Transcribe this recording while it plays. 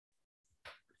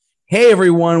Hey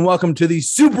everyone, welcome to the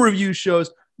Super Review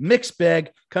Show's Mixed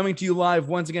Bag, coming to you live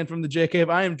once again from the J Cave.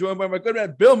 I am joined by my good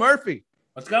man Bill Murphy.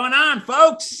 What's going on,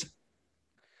 folks?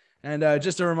 And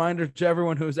just a reminder to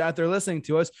everyone who's out there listening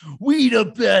to us, we the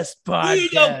best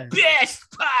podcast.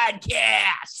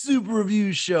 Super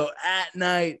Review Show at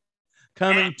night,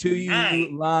 coming to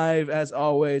you live as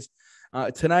always.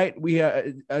 Tonight, we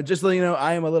just letting you know,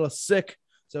 I am a little sick,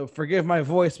 so forgive my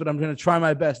voice, but I'm going to try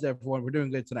my best, everyone. We're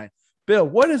doing good tonight. Bill,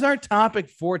 what is our topic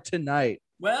for tonight?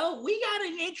 Well, we got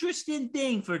an interesting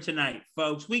thing for tonight,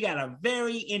 folks. We got a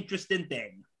very interesting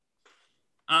thing.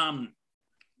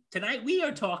 Tonight we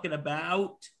are talking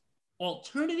about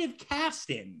alternative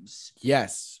castings.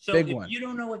 Yes, so big if one. You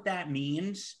don't know what that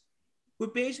means, we're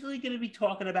basically going to be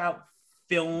talking about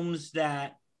films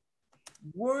that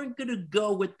weren't going to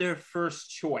go with their first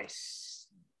choice.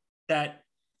 Okay,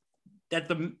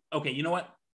 you know what?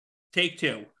 Take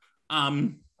two.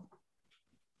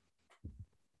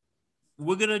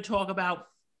 We're going to talk about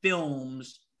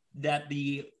films that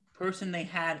the person they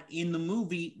had in the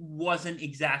movie wasn't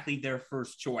exactly their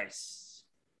first choice.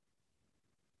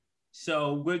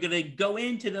 So we're going to go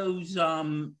into those,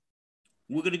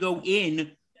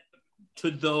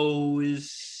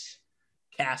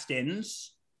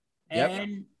 cast-ins.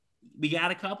 And we got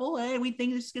a couple, and we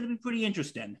think this is going to be pretty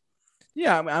interesting.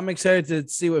 Yeah, I'm excited to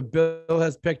see what Bill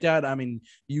has picked out. I mean,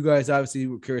 you guys obviously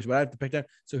were curious what I have to pick out.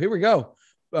 So here we go.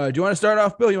 Do you want to start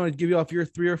off, Bill? You want to give you off your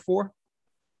 3 or 4?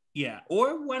 Yeah,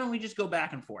 or why don't we just go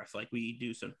back and forth like we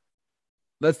do some?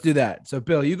 Let's do that. So,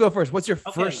 Bill, you go first. What's your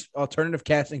first alternative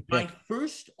casting pick? My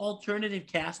first alternative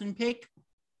casting pick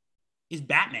is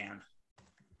Batman.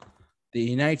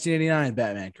 The 1989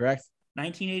 Batman, correct?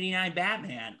 1989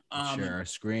 Batman. Share our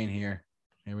screen here.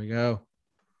 Here we go.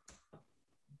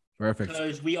 Perfect.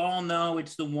 Because we all know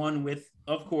it's the one with,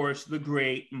 of course, the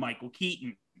great Michael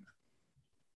Keaton.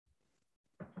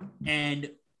 And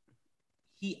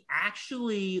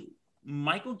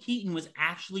Michael Keaton was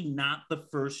actually not the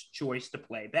first choice to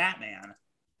play Batman.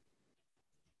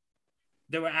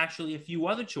 There were actually a few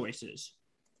other choices.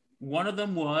 One of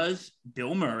them was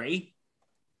Bill Murray.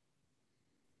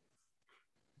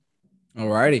 All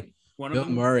righty. Bill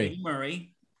Murray.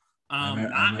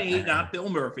 Not Bill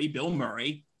Murphy, Bill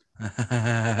Murray.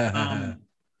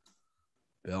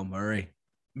 Bill Murray.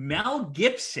 Mel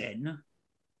Gibson,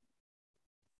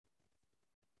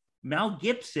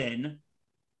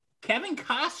 Kevin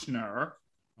Costner.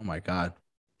 Oh my God.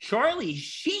 Charlie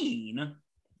Sheen.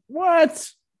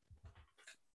 What?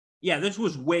 Yeah, this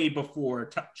was way before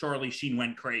Charlie Sheen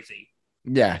went crazy.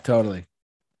 Yeah, totally.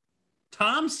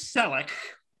 Tom Selleck.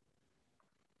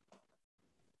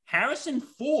 Harrison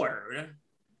Ford.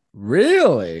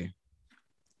 Really?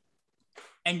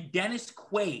 And Dennis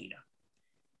Quaid.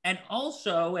 And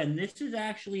also, and this is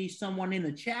actually someone in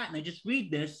the chat, and I just read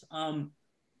this,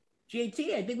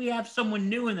 JT, I think we have someone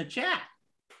new in the chat.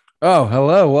 Oh,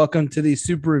 hello. Welcome to the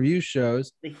Super Review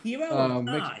Shows. The Hero of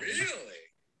Time. Really?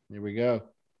 Here we go.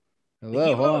 Hello.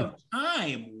 The Hero of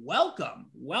Time. Welcome.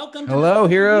 Hello,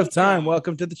 Hero of Time.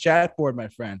 Welcome to the chat board, my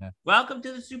friend. Welcome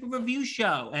to the Super Review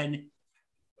Show. And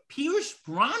Pierce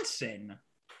Bronson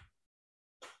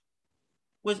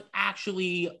was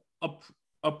actually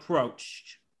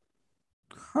approached.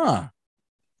 Huh.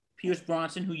 Pierce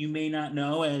Bronson, who you may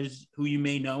know as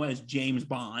James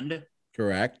Bond.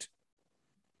 Correct.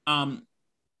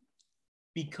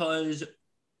 Because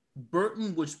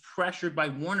Burton was pressured by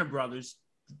Warner Brothers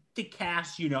to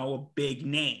cast, a big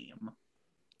name.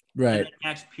 Right. And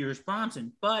asked Pierce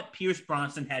Bronson, but Pierce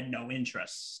Bronson had no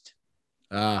interest.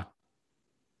 Can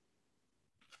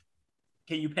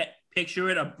you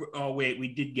picture it? Oh, wait, we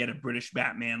did get a British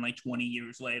Batman like 20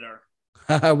 years later.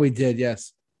 We did,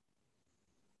 yes.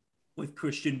 With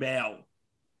Christian Bale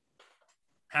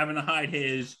having to hide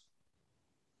his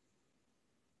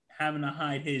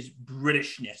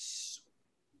Britishness.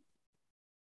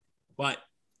 But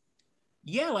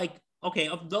yeah,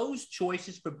 of those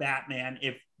choices for Batman,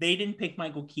 if they didn't pick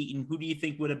Michael Keaton, who do you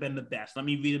think would have been the best? Let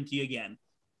me read them to you again.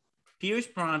 Pierce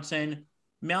Bronson,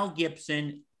 Mel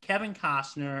Gibson, Kevin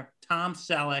Costner, Tom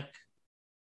Selleck,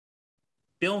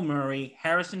 Bill Murray,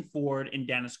 Harrison Ford, and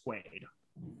Dennis Quaid.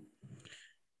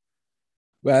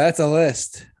 Well, that's a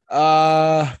list.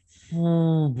 Oh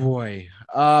boy.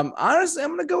 Honestly, I'm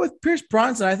gonna go with Pierce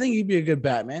Bronson. I think he'd be a good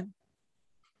Batman.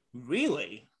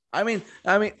 Really? I mean,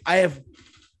 I have,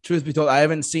 truth be told, I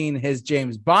haven't seen his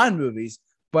James Bond movies,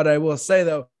 but I will say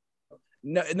though,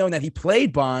 knowing that he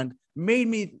played Bond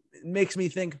makes me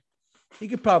think he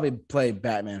could probably play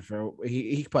Batman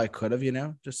he probably could have,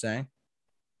 just saying.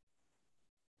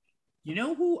 You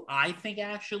know who I think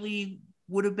actually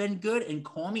would have been good, and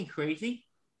call me crazy?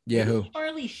 Yeah, Maybe who?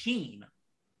 Charlie Sheen.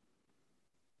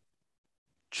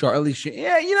 Charlie Sheen.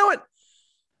 Yeah, you know what?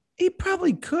 He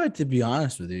probably could, to be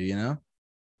honest with you, you know?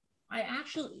 I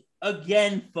actually,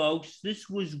 again, folks, this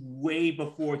was way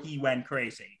before he went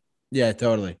crazy. Yeah,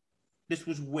 totally. This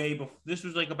was way before. This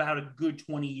was like about a good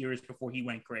 20 years before he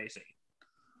went crazy.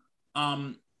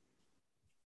 Um,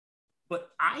 but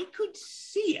I could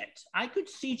see it. I could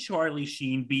see Charlie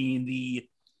Sheen being the,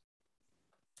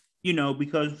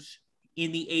 because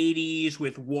in the 80s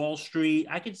with Wall Street,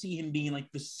 I could see him being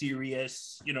like the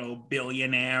serious,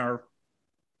 billionaire.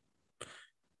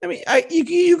 I mean,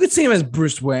 you could see him as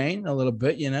Bruce Wayne a little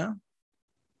bit, you know?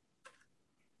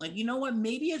 Like, you know what?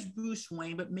 Maybe as Bruce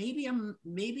Wayne, but maybe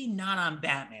not on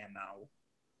Batman though.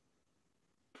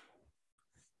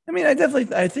 I mean, I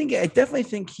definitely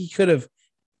think he could have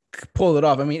pulled it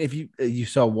off. I mean, if you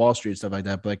saw Wall Street and stuff like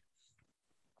that, but like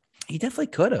he definitely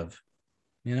could have,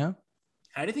 you know?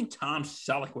 How do you think Tom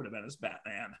Selleck would have been as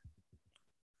Batman?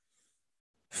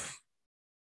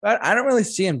 But I don't really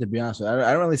see him, to be honest with you.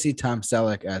 I don't really see Tom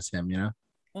Selleck as him, you know?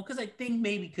 Well, because I think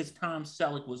maybe because Tom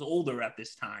Selleck was older at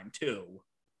this time too.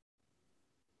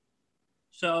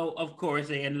 So of course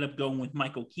they ended up going with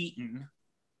Michael Keaton.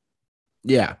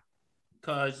 Yeah.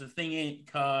 Because the thing is,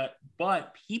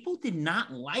 but people did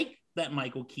not like that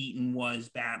Michael Keaton was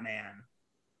Batman.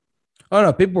 Oh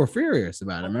no, people were furious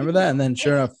about it. Remember that? And then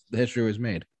sure Yes. enough, the history was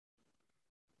made.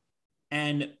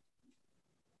 And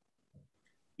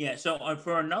yeah, so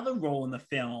for another role in the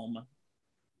film,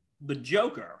 the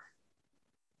Joker,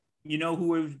 you know who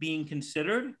was being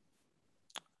considered?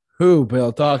 Who,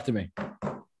 Bill? Talk to me.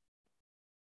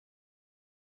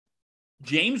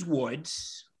 James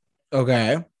Woods,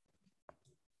 Okay.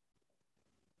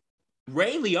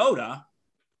 Ray Liotta,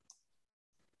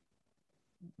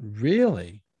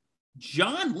 Really?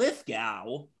 John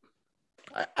Lithgow,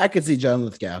 I could see John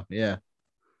Lithgow. Yeah.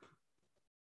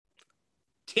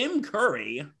 Tim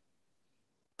Curry,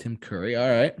 Tim Curry. All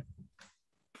right.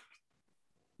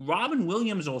 Robin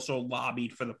Williams also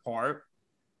lobbied for the part.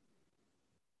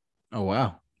 Oh,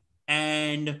 wow.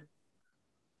 And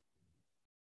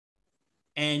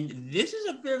this is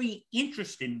a very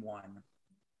interesting one.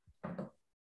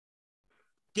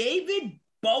 David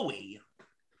Bowie.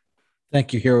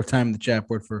 Thank you, Hero Time in the chat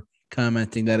board, for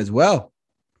commenting that as well.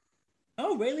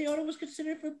 Oh, Ray Liotta was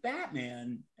considered for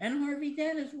Batman and Harvey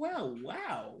Dent as well.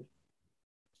 Wow.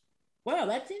 Wow,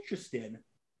 that's interesting.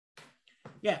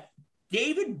 Yeah.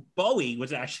 David Bowie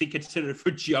was actually considered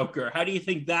for Joker. How do you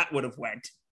think that would have went?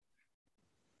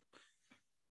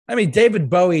 I mean, David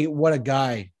Bowie, what a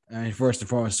guy. I mean, first and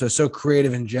foremost, so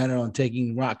creative in general and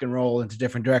taking rock and roll into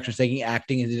different directions, taking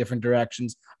acting into different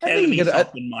directions. Tell me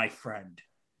something, my friend.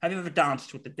 Have you ever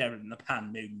danced with the devil in the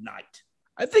pan moonlight?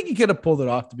 I think he could have pulled it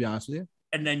off, to be honest with you.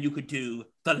 And then you could do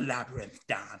the labyrinth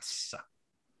dance.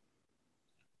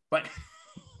 But,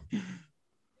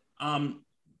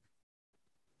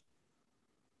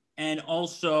 and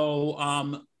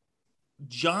also,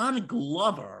 John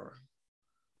Glover.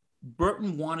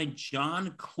 Burton wanted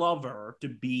John Glover to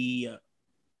be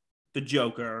the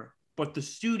Joker, but the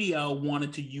studio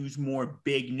wanted to use more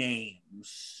big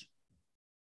names.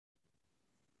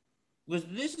 Because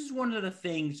this is one of the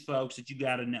things, folks, that you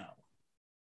got to know.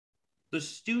 The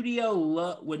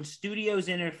studio, when studios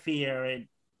interfere, it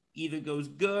either goes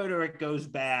good or it goes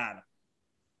bad.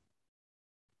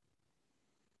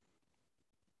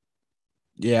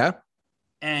 Yeah.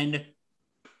 And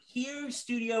here,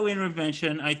 studio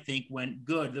intervention, I think, went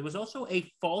good. There was also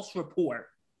a false report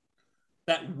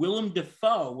that Willem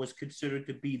Dafoe was considered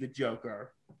to be the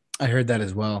Joker. I heard that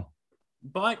as well.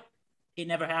 But it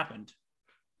never happened.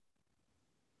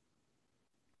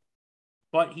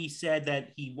 But he said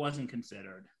that he wasn't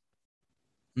considered.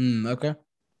 Okay.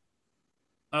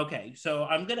 Okay, so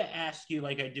I'm going to ask you,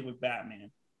 like I did with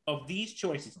Batman. Of these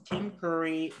choices, Tim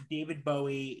Curry, David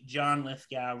Bowie, John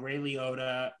Lithgow, Ray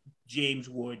Liotta, James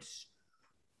Woods,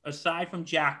 aside from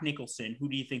Jack Nicholson, who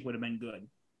do you think would have been good?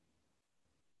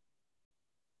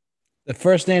 The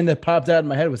first name that popped out in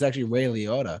my head was actually Ray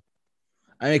Liotta.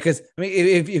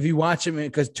 If you watch him,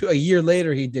 because a year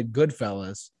later he did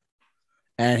Goodfellas,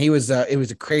 and it was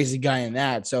a crazy guy in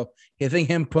that. So I think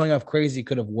him pulling off crazy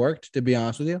could have worked. To be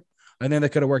honest with you, I think that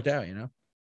could have worked out. You know.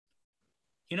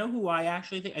 You know who I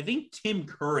actually think? I think Tim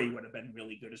Curry would have been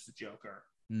really good as the Joker.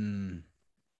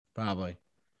 Probably.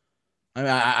 I mean,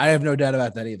 I have no doubt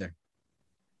about that either.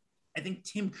 I think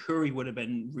Tim Curry would have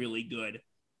been really good.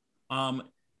 And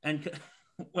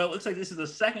well, it looks like this is the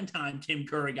second time Tim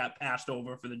Curry got passed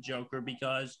over for the Joker,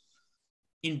 because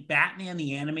in Batman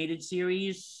the Animated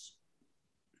Series,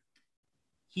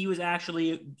 he was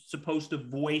actually supposed to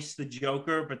voice the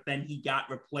Joker, but then he got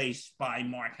replaced by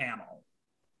Mark Hamill.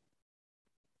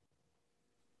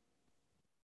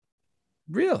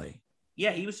 Really?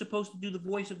 Yeah, he was supposed to do the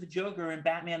voice of the Joker in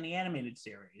Batman the Animated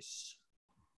Series.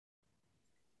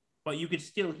 But you could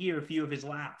still hear a few of his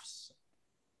laughs.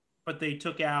 But they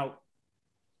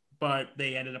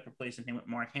ended up replacing him with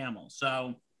Mark Hamill.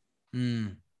 So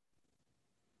there's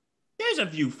a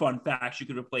few fun facts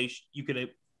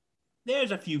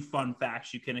there's a few fun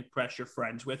facts you can impress your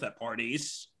friends with at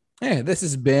parties. Hey, this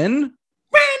has been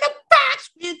Random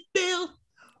Facts with Bill.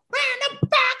 Random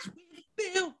Facts with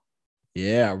Bill.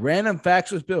 Yeah, Random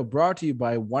Facts with Bill, brought to you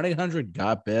by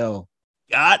 1-800-GOT-BILL.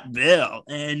 Got Bill.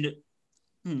 And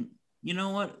you know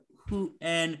what?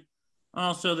 And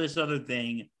also this other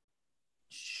thing.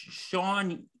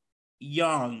 Sean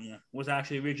Young was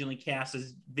actually originally cast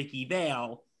as Vicky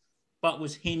Vale, but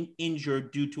was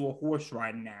injured due to a horse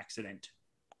riding accident.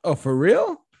 Oh, for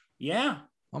real? Yeah.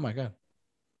 Oh my God.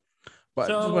 But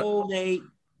so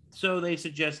they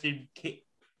suggested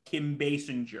Kim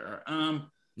Basinger.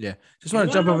 Yeah. Just want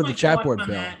to jump over the chat board,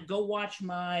 Bill. Go watch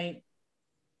my.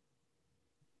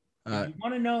 If you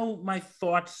want to know my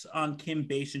thoughts on Kim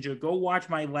Basinger, go watch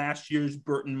my last year's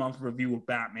Burton Month review of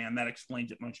Batman. That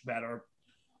explains it much better.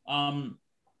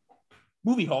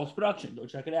 Movie Halls Production. Go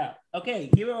check it out. Okay,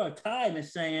 Hero of Time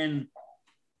is saying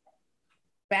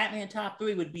Batman top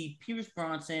 3 would be Pierce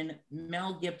Brosnan,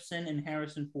 Mel Gibson, and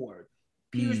Harrison Ford.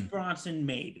 Pierce Brosnan,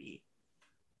 maybe.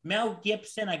 Mel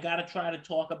Gibson, I got to try to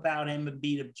talk about him and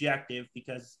be objective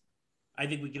because I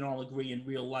think we can all agree in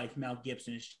real life Mel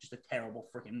Gibson is just a terrible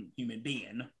freaking human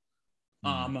being.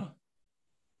 But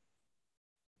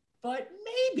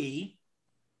maybe,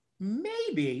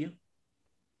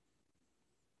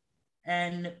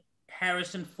 and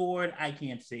Harrison Ford, I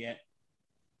can't see it.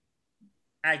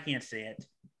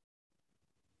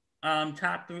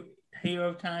 Top 3, Hero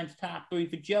of Time's top 3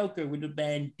 for Joker would have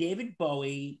been David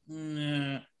Bowie,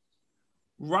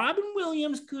 Robin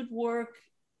Williams could work,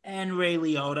 and Ray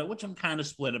Liotta, which I'm kind of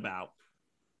split about.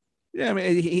 Yeah, I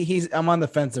mean, I'm on the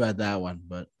fence about that one,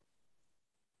 but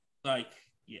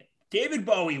David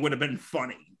Bowie would have been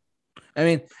funny. I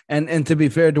mean, and to be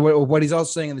fair to what he's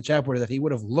also saying in the chat board, that he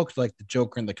would have looked like the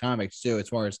Joker in the comics too, as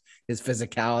far as his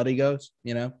physicality goes,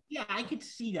 you know? Yeah, I could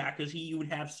see that because you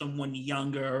would have someone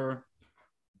younger.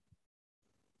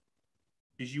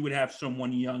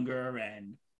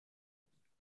 And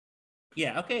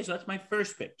yeah, okay, so that's my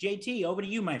first pick. JT, over to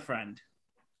you, my friend.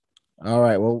 All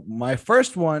right. Well, my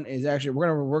first one is actually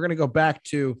we're gonna go back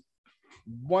to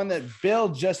one that Bill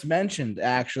just mentioned,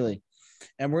 actually.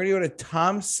 And we're going to go to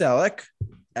Tom Selleck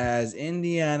as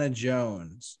Indiana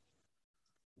Jones.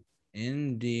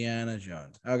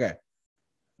 Okay.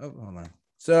 Oh, hold on.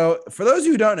 So for those of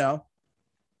you who don't know,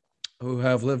 who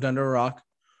have lived under a rock,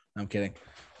 I'm kidding.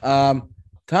 Tom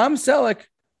Selleck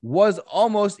was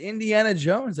almost Indiana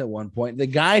Jones at one point. The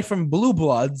guy from Blue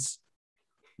Bloods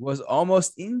was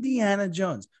almost Indiana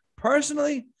Jones.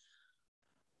 Personally,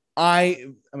 I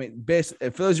mean, basically,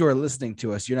 for those who are listening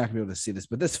to us, you're not gonna be able to see this,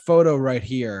 but this photo right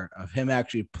here of him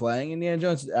actually playing Indiana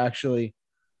Jones is actually.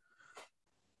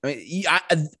 I mean,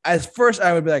 at first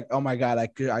I would be like, "Oh my God, I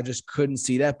just couldn't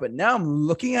see that." But now I'm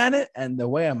looking at it, and the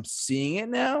way I'm seeing it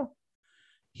now,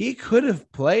 he could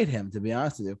have played him. To be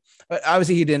honest with you, but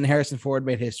obviously he didn't. Harrison Ford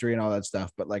made history and all that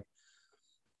stuff. But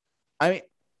I mean,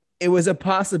 it was a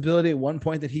possibility at one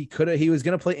point that he was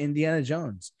gonna play Indiana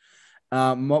Jones.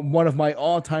 One of my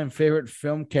all-time favorite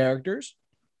film characters,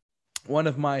 one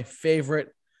of my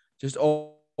favorite just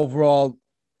overall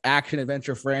action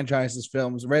adventure franchises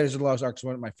films. Raiders of the Lost Ark is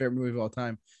one of my favorite movies of all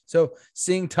time. So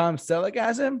seeing Tom Selleck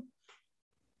as him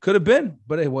could have been,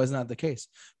 but it was not the case.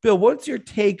 Bill, what's your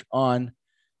take on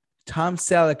Tom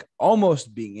Selleck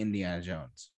almost being Indiana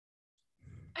Jones?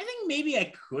 I think maybe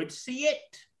I could see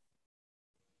it.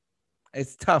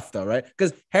 It's tough though, right?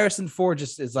 Because Harrison Ford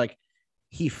just is like,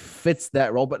 he fits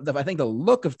that role, but I think the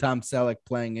look of Tom Selleck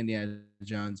playing Indiana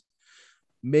Jones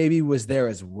maybe was there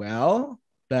as well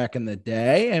back in the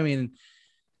day. I mean,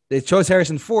 they chose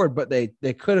Harrison Ford, but they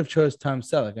could have chose Tom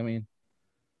Selleck. I mean,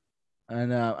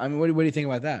 what do you think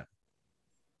about that?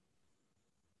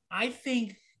 I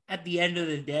think at the end of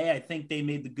the day, I think they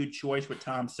made the good choice with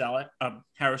Tom Selleck,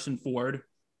 Harrison Ford,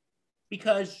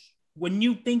 because when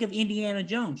you think of Indiana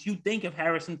Jones, you think of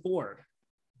Harrison Ford.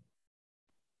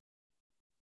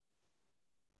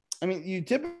 I mean, you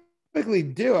typically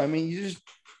do. I mean, you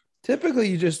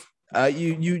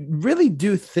really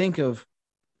do think of,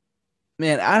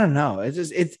 man, I don't know.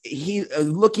 He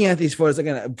looking at these photos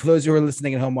again. For those who are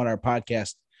listening at home on our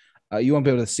podcast, you won't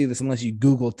be able to see this unless you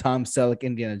Google Tom Selleck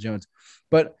Indiana Jones.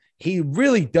 But he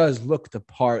really does look the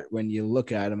part when you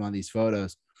look at him on these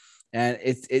photos. And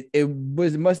it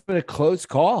must have been a close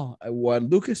call what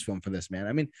Lucasfilm for this man.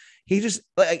 I mean, he just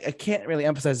like I can't really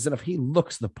emphasize this enough. He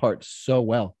looks the part so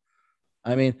well.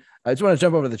 I mean, I just want to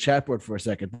jump over to the chat board for a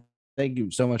second. Thank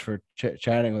you so much for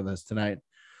chatting with us tonight.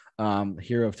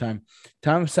 Hero of Time.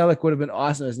 Tom Selleck would have been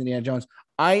awesome as Indiana Jones.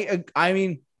 I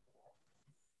mean,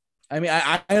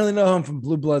 I only know him from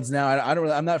Blue Bloods now.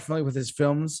 I'm not familiar with his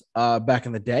films back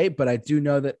in the day, but I do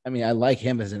know that. I mean, I like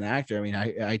him as an actor. I mean,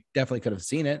 I definitely could have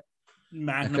seen it.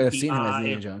 I could have seen him as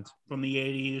Indiana Jones from the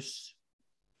 80s.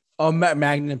 Oh,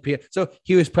 Magnum P.I. So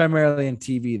he was primarily in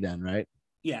TV then, right?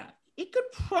 Yeah, it could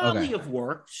probably have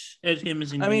worked as him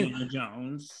as Indiana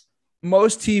Jones.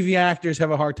 Most TV actors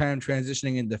have a hard time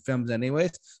transitioning into films,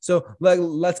 anyways. So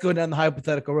let's go down the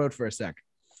hypothetical road for a sec.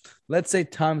 Let's say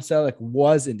Tom Selleck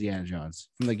was Indiana Jones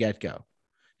from the get-go.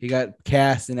 He got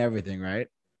cast and everything, right?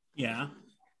 Yeah.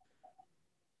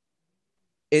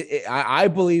 I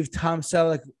believe Tom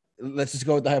Selleck. Let's just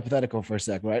go with the hypothetical for a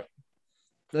sec, right?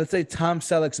 Let's say Tom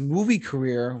Selleck's movie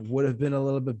career would have been a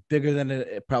little bit bigger than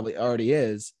it probably already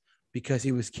is because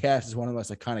he was cast as one of the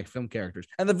most iconic film characters.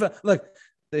 And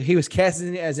he was cast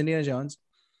as Indiana Jones,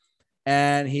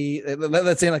 and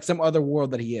let's say like some other world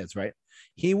that he is, right?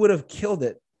 He would have killed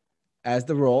it as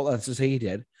the role. Let's just say he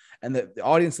did. And the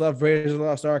audience loved Raiders of the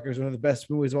Lost Ark. It was one of the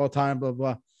best movies of all time, blah,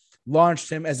 blah.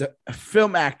 Launched him as a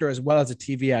film actor as well as a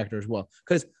TV actor as well.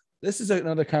 Because this is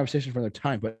another conversation for another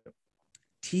time, but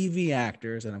TV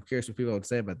actors, and I'm curious what people would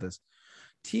say about this,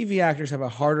 TV actors have a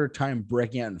harder time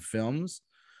breaking out in films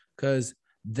because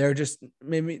they're just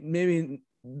maybe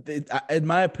in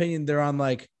my opinion, they're on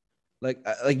like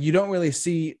you don't really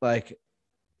see like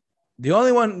the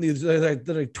only one that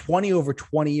are 20 over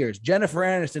 20 years. Jennifer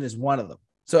Aniston is one of them.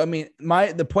 So, I mean,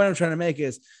 the point I'm trying to make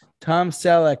is Tom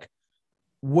Selleck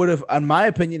would have, in my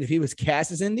opinion, if he was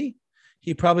cast as Indy,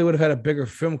 he probably would have had a bigger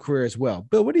film career as well.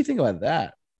 Bill, what do you think about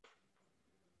that?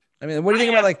 I mean, what do you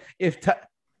think about like I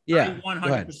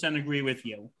 100% agree with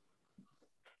you.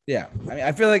 Yeah. I mean,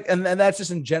 I feel like, and that's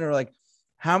just in general, like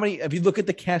how many, if you look at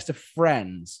the cast of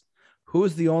Friends,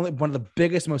 who's one of the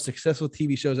biggest, most successful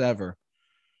TV shows ever?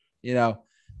 You know,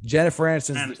 Jennifer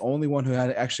Aniston is the only one who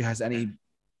actually has any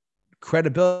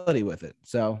credibility with it.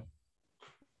 So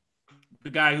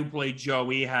the guy who played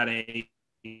Joey had a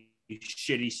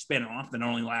shitty spinoff that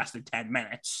only lasted 10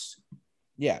 minutes.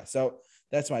 Yeah, so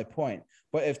that's my point.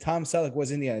 But if Tom Selleck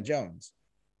was Indiana Jones,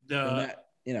 David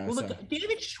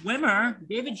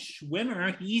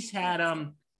Schwimmer, he's had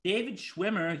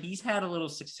a little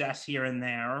success here and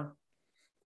there.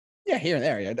 Yeah, here and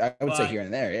there. Yeah, I would say here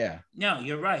and there. Yeah. No,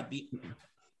 you're right.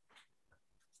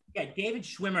 David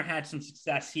Schwimmer had some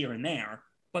success here and there,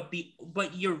 but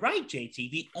you're right,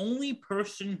 JT. The only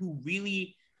person who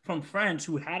really from Friends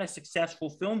who had a successful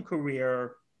film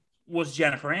career was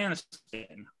Jennifer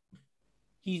Aniston.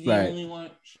 He's the only one.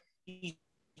 He's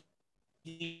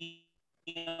the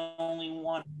only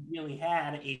one who really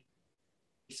had a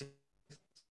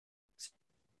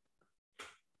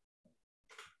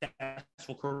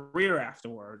successful career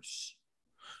afterwards.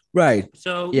 Right.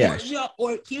 So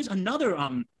or here's another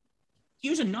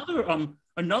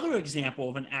example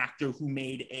of an actor who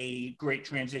made a great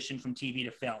transition from TV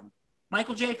to film.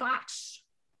 Michael J. Fox.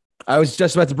 I was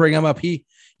just about to bring him up. He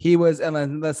was, and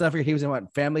then let's not forget he was in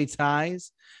Family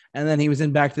Ties, and then he was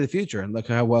in Back to the Future, and look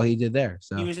how well he did there.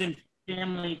 So he was in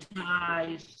Family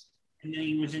Ties, and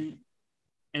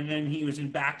then he was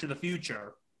in Back to the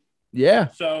Future. Yeah.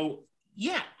 So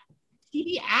yeah,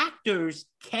 TV actors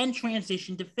can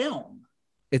transition to film.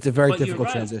 It's a very difficult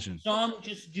transition. Some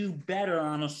just do better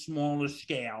on a smaller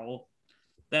scale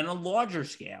than a larger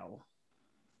scale.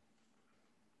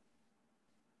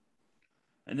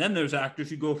 And then there's actors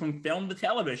who go from film to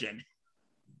television.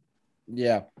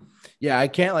 Yeah. I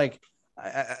can't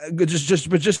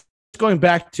just going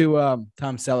back to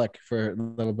Tom Selleck for a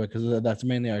little bit because that's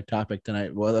mainly our topic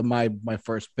tonight. Well, my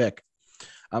first pick.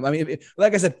 I mean,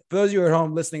 like I said, for those of you at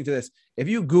home listening to this, if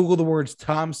you Google the words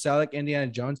Tom Selleck, Indiana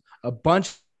Jones, a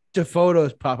bunch of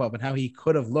photos pop up and how he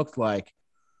could have looked like.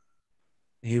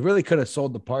 He really could have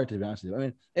sold the part, to be honest with you. I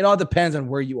mean, it all depends on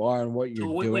where you are and what you're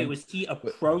doing. Wait, was he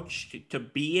approached to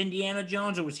be Indiana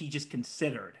Jones, or was he just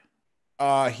considered?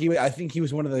 I think he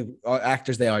was one of the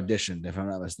actors they auditioned, if I'm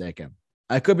not mistaken.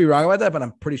 I could be wrong about that, but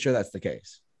I'm pretty sure that's the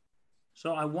case.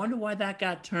 So I wonder why that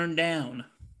got turned down.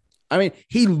 I mean,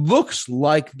 he looks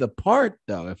like the part,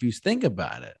 though, if you think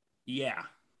about it. Yeah.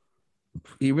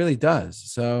 He really does.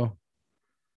 So,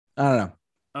 I don't know.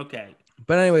 Okay.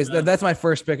 But anyways, that's my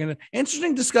first pick. And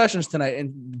interesting discussions tonight.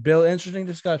 And Bill, interesting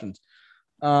discussions.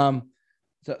 So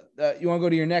you want to go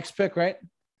to your next pick, right?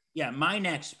 Yeah, my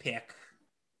next pick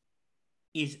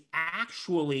is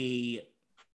actually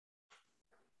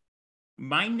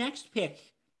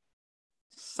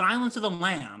Silence of the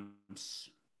Lambs.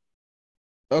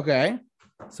 Okay.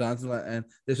 Sounds like, and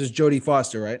this is Jodie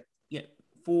Foster, right? Yeah,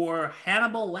 for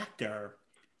Hannibal Lecter,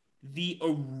 the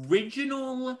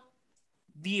original,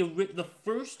 the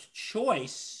first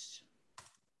choice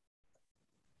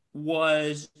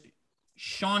was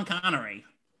Sean Connery.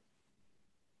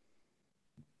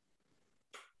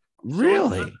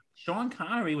 Really? Sean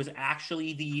Connery was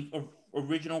actually the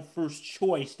original first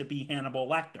choice to be Hannibal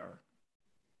Lecter,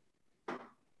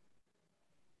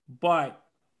 but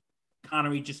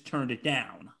Connery just turned it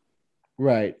down.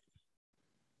 Right.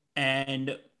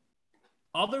 And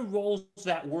other roles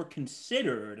that were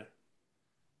considered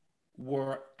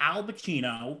were Al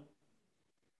Pacino,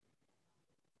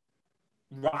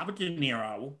 Robert De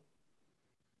Niro,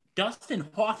 Dustin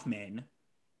Hoffman,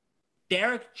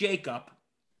 Derek Jacob,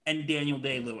 and Daniel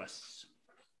Day-Lewis.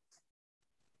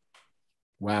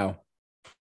 Wow.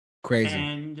 Crazy.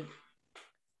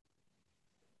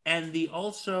 And the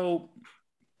also,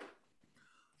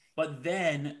 but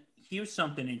then here's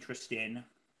something interesting.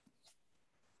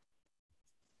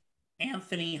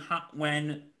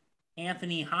 When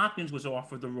Anthony Hopkins was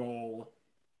offered the role,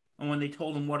 and when they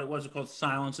told him what it was called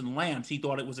Silence and Lambs, he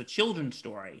thought it was a children's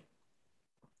story.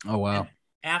 Oh, wow. And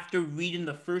after reading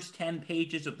the first 10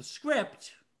 pages of the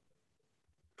script,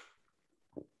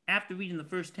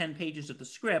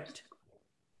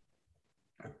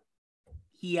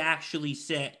 he actually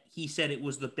said it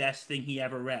was the best thing he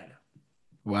ever read.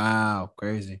 Wow.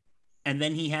 Crazy. And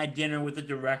then he had dinner with the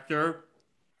director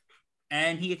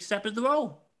and he accepted the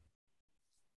role.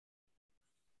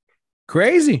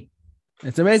 Crazy.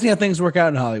 It's amazing how things work out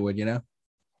in Hollywood, you know?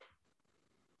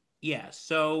 Yeah.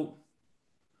 So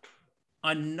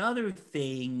another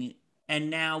thing, and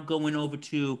now going over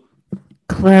to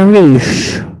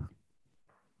Clarice.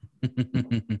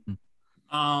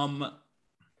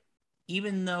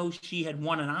 Even though she had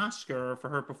won an Oscar for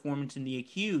her performance in The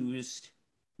Accused,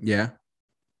 yeah.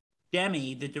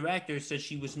 Demi, the director, says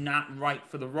she was not right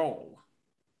for the role.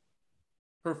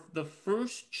 The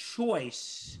first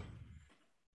choice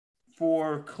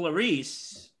for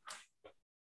Clarice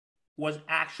was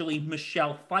actually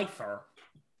Michelle Pfeiffer.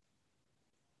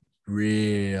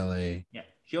 Really? Yeah.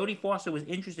 Jodie Foster was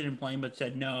interested in playing, but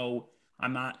said, no,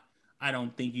 I'm not. I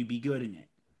don't think you'd be good in it.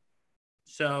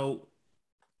 So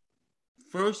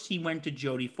first he went to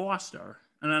Jodie Foster.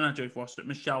 No, not Jodie Foster,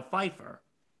 Michelle Pfeiffer,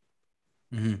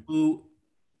 who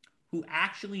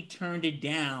actually turned it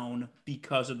down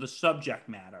because of the subject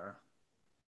matter.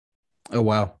 Oh,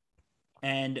 wow.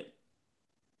 And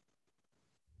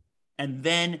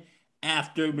then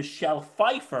after Michelle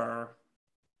Pfeiffer,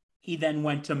 he then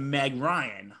went to Meg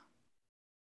Ryan.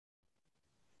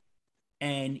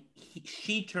 And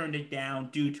she turned it down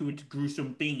due to its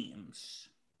gruesome themes.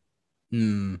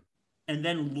 And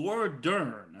then Laura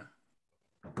Dern.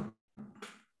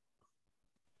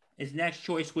 His next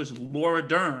choice was Laura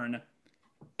Dern.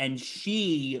 And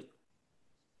because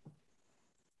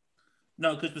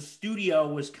the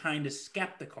studio was kind of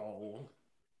skeptical.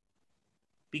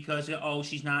 Because,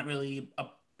 she's not really a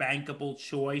bankable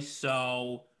choice,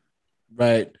 so...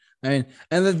 Right. I mean,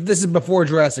 and this is before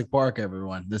Jurassic Park,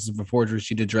 everyone. This is before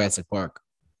she did Jurassic Park.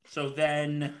 So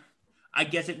then, I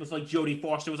guess it was like Jodie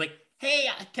Foster was like, hey,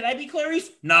 can I be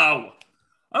Clarice? No.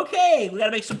 Okay, we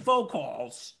gotta make some phone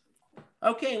calls.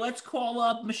 Okay, let's call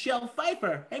up Michelle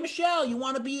Pfeiffer. Hey, Michelle, you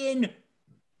want to be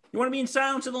in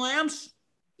Silence of the Lambs?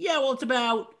 Yeah, well, it's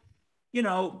about,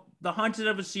 the hunted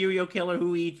of a serial killer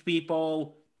who eats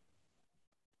people.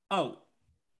 Oh,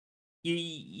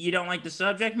 you don't like the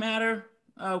subject matter?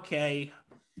 Okay.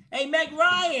 Hey, Meg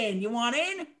Ryan, you want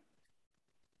in?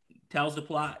 Tells the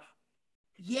plot.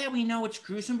 Yeah, we know it's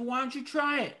gruesome, but why don't you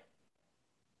try it?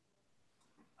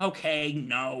 Okay,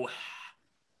 no.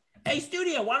 Hey,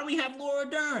 studio, why don't we have Laura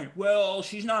Dern? Well,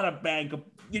 she's not a bank.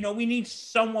 We need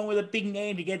someone with a big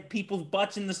name to get people's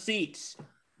butts in the seats.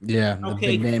 Yeah.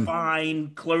 Okay, big name.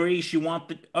 Fine. Clarice,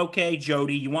 okay,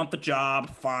 Jodie, you want the job.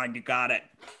 Fine, you got it.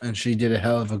 And she did a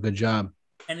hell of a good job.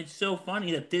 And it's so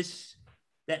funny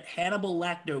that Hannibal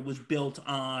Lecter was built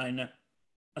on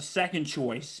a second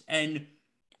choice, and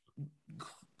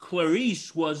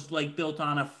Clarice was built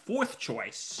on a fourth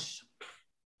choice.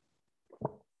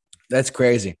 That's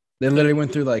crazy. They literally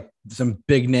went through some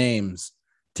big names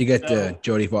to get to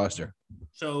Jodie Foster.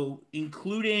 So,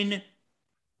 including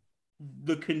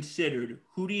the considered,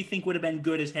 who do you think would have been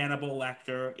good as Hannibal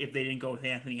Lecter if they didn't go with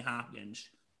Anthony Hopkins?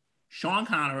 Sean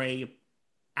Connery,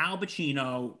 Al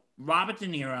Pacino, Robert De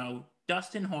Niro,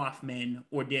 Dustin Hoffman,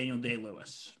 or Daniel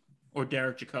Day-Lewis? or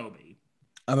Derek Jacobi?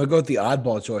 I'm gonna go with the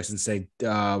oddball choice and say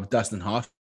Dustin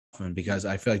Hoffman, because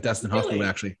I feel like Dustin Hoffman would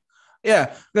actually,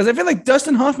 yeah, because I feel like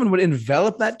Dustin Hoffman would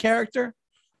envelop that character.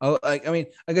 I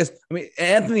guess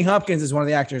Anthony Hopkins is one of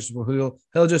the actors who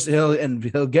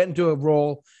he'll get into a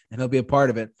role and he'll be a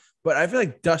part of it. But I feel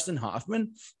like Dustin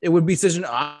Hoffman, it would be such an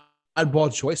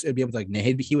oddball choice. It'd be able to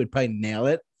he would probably nail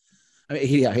it. I mean,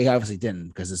 he obviously didn't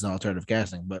because it's an alternative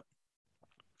casting, but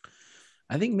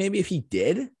I think maybe if he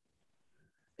did,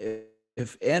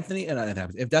 if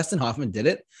Dustin Hoffman did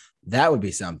it, that would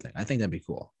be something. I think that'd be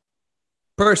cool,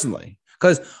 personally.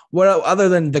 Because what other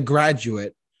than The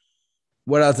Graduate,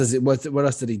 what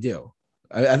else did he do?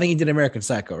 I think he did American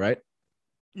Psycho, right?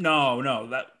 No,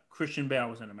 that Christian Bale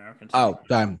was an American Psycho.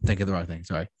 Oh, I'm thinking the wrong thing.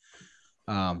 Sorry.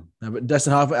 But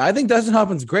Dustin Hoffman, I think Dustin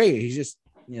Hoffman's great. He's just,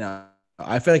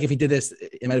 I feel like if he did this,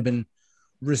 it might have been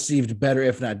received better,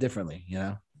 if not differently.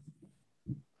 You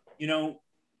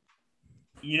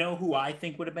know who I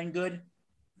think would have been good?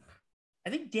 I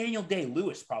think Daniel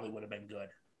Day-Lewis probably would have been good.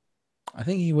 I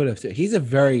think he would have too. He's a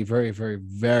very, very, very,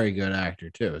 very good actor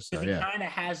too. So he kind of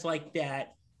has like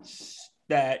that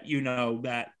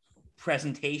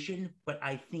presentation, but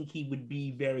I think he would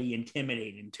be very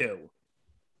intimidating too.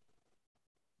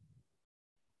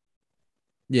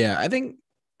 Yeah, I think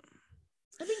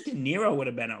De Niro would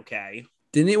have been okay.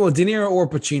 De Niro or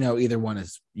Pacino, either one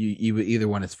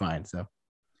is fine. So,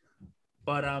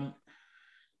 but I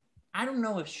don't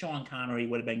know if Sean Connery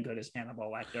would have been good as Hannibal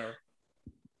Lecter.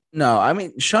 No, I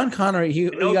mean Sean Connery.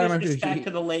 No disrespect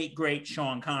to the late great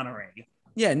Sean Connery.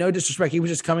 Yeah, no disrespect. He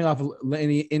was just coming off of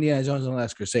Indiana Jones and the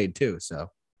Last Crusade too. So,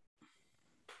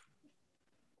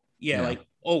 yeah.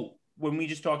 When we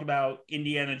just talked about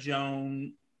Indiana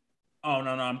Jones. Oh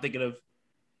no, I'm thinking of.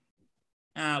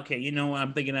 Okay,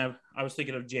 I was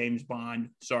thinking of James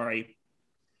Bond. Sorry,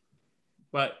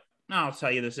 but I'll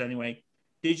tell you this anyway.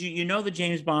 Did you know the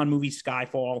James Bond movie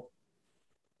Skyfall?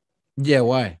 Yeah,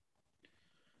 why?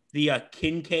 The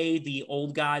Kincaid, the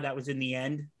old guy that was in the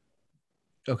end.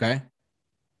 Okay.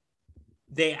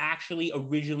 They actually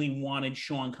originally wanted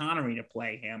Sean Connery to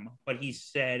play him, but he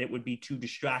said it would be too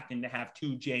distracting to have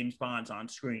two James Bonds on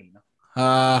screen.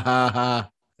 Ha ha ha.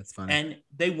 That's funny. And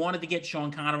they wanted to get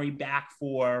Sean Connery back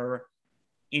for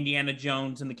Indiana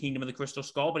Jones and the Kingdom of the Crystal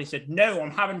Skull, but he said, no,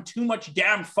 I'm having too much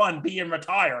damn fun being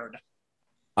retired.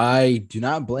 I do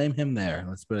not blame him there.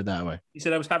 Let's put it that way. He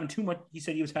said he was having too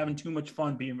much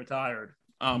fun being retired.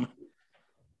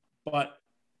 But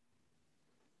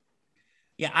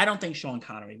yeah, I don't think Sean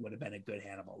Connery would have been a good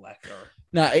Hannibal Lecter.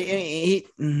 No,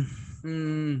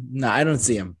 I don't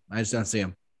see him. I just don't see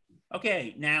him.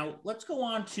 Okay, now let's go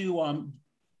on to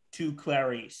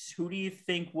Clarice. Who do you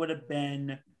think would have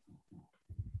been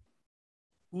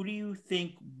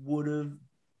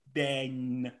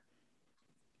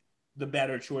the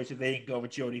better choice if they didn't go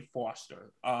with Jodie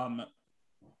Foster?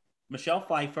 Michelle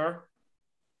Pfeiffer,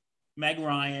 Meg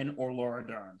Ryan, or Laura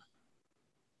Dern?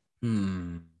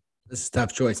 This is a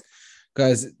tough choice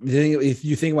because if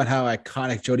you think about how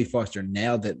iconic Jodie Foster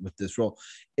nailed it with this role,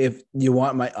 if you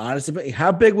want my honest opinion,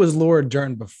 how big was Laura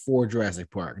Dern before Jurassic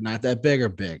Park? Not that big or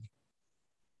big?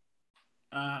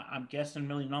 I'm guessing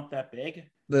really not that big.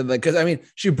 Because I mean,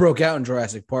 she broke out in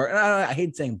Jurassic Park, and I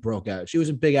hate saying broke out. She was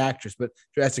a big actress, but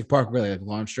Jurassic Park really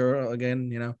launched her again.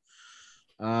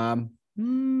 Was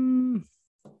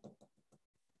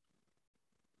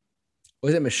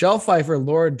it Michelle Pfeiffer,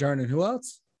 Laura Dern, and who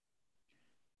else?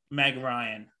 Meg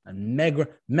Ryan.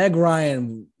 Meg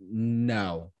Ryan.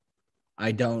 No,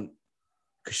 I don't.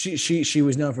 She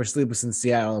was known for Sleepless in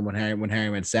Seattle and When Harry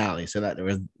Met Sally, so that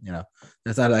was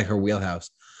that's not like her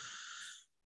wheelhouse.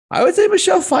 I would say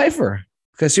Michelle Pfeiffer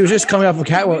because she was just coming off of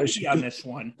Catwoman. On this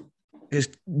one,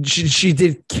 she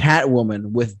did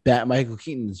Catwoman with Michael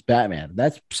Keaton's Batman.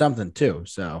 That's something too.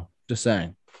 So just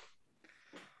saying.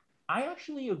 I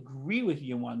actually agree with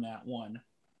you on that one.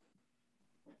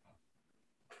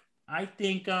 I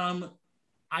think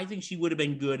she would have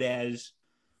been good as.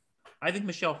 I think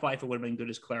Michelle Pfeiffer would have been good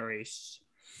as Clarice.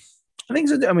 I think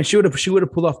so. I mean, she would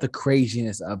have pulled off the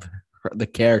craziness of the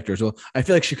characters. Well, I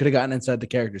feel like she could have gotten inside the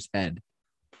character's head.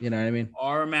 You know what I mean?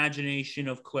 Our imagination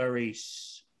of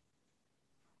Clarice,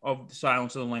 of The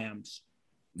Silence of the Lambs.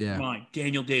 Yeah. Mine,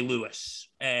 Daniel Day-Lewis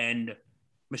and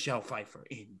Michelle Pfeiffer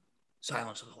in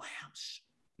Silence of the Lambs.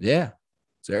 Yeah.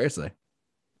 Seriously.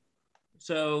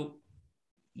 So,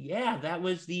 yeah, that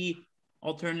was the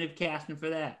alternative casting for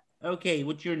that. Okay,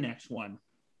 what's your next one?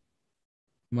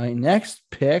 My next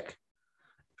pick,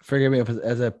 forgive me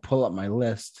as I pull up my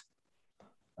list.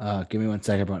 Give me 1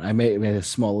 second, bro. I made a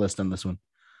small list on this one.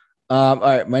 All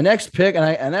right, my next pick, and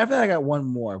after that I got one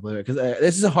more because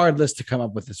this is a hard list to come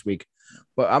up with this week,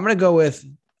 but I'm gonna go with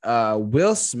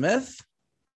Will Smith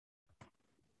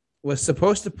was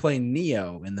supposed to play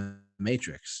Neo in the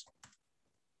Matrix,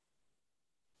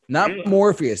 not Really?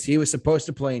 Morpheus. He was supposed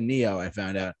to play Neo. I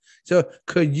found out. So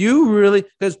could you really?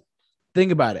 Because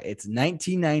think about it. It's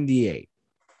 1998.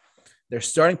 They're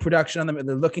starting production on them, and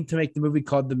they're looking to make the movie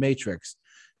called The Matrix.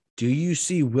 Do you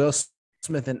see Will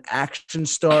Smith, an action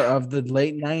star of the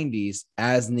late 90s,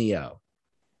 as Neo?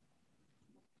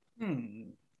 I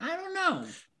don't know.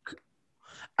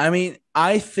 I mean,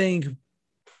 I think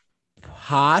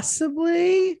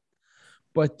possibly,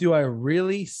 but do I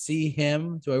really see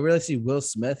him? Do I really see Will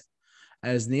Smith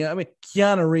as Neo? I mean,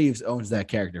 Keanu Reeves owns that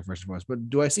character, first and foremost, but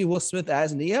do I see Will Smith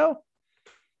as Neo?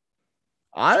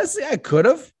 Honestly, I could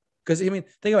have. Because, I mean,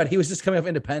 think about it. He was just coming off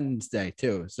Independence Day,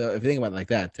 too. So if you think about it like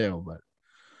that, too. But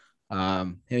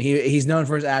he's known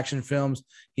for his action films.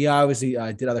 He obviously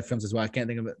did other films as well. I can't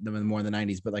think of them more in the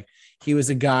 90s. But, like, he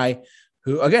was a guy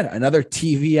who, again, another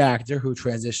TV actor who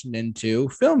transitioned into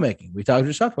filmmaking. We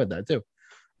just talked about that, too.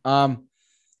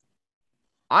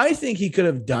 I think he could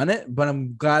have done it, but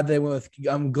I'm glad they went with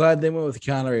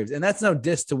Keanu Reeves. And that's no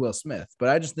diss to Will Smith. But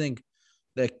I just think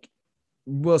that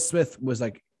Will Smith was,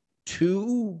 like,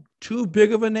 too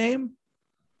big of a name.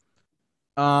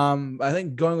 I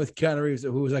think going with Keanu Reeves,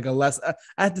 who was like a less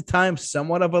at the time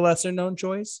somewhat of a lesser known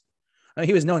choice. I mean,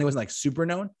 he was known, he wasn't like super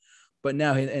known, but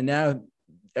now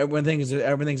everyone thinks of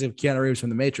Keanu Reeves from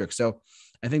The Matrix. So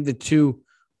I think the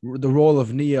role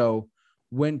of Neo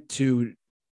went to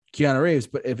Keanu Reeves,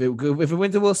 but if it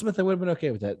went to Will Smith, I would have been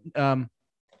okay with that.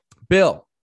 Bill,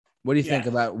 what do you think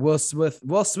about Will Smith?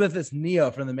 Will Smith is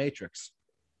Neo from The Matrix.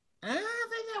 I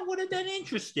think that would have been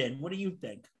interesting. What do you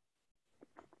think?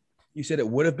 You said it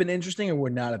would have been interesting or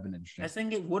would not have been interesting? I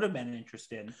think it would have been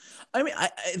interesting. I mean, I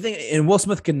think and Will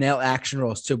Smith can nail action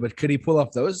roles too, but could he pull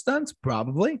off those stunts?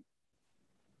 Probably.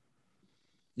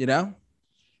 You know?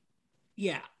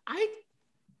 Yeah, I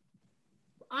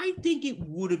think it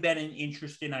would have been an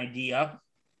interesting idea.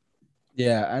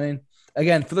 Yeah, I mean,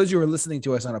 again, for those of you who are listening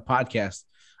to us on a podcast,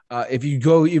 if you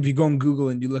go on Google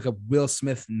and you look up Will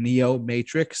Smith Neo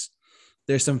Matrix,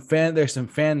 there's some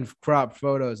fan crop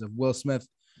photos of Will Smith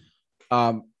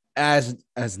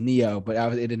as Neo, but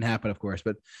it didn't happen, of course.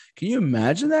 But can you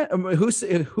imagine that? I mean, who's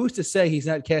to say he's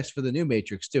not cast for the new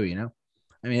Matrix too? You know,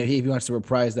 I mean, if he wants to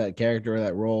reprise that character or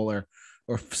that role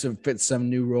or fit some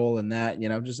new role in that, you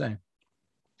know, I'm just saying.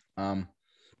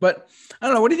 But I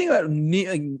don't know. What do you think about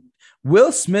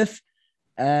Will Smith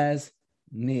as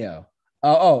Neo?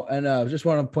 And just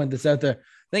want to point this out there.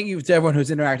 Thank you to everyone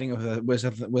who's interacting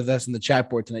with us in the chat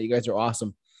board tonight. You guys are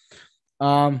awesome.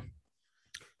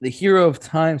 The Hero of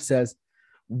Time says,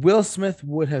 Will Smith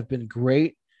would have been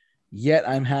great, yet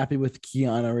I'm happy with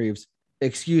Keanu Reeves.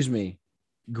 Excuse me,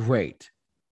 great.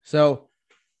 So,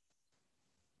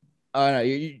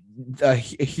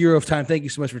 Hero of Time, thank you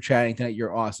so much for chatting tonight.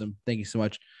 You're awesome. Thank you so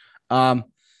much.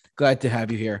 Glad to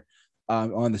have you here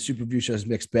on the Super View Show's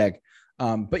Mixed Bag.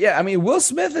 But yeah, I mean, Will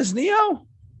Smith is Neo.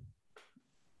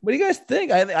 What do you guys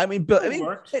think? I mean, Bill. I mean,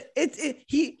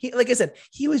 he like I said,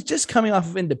 he was just coming off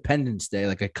of Independence Day,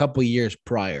 like a couple years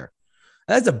prior.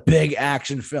 That's a big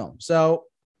action film, so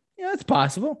yeah, it's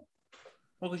possible.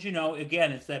 Well, because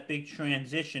again, it's that big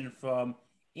transition from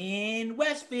in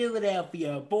West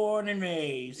Philadelphia, born and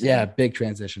raised. Yeah, big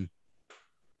transition.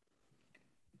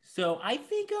 So I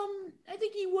think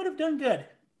he would have done good.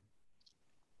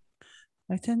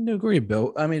 I tend to agree,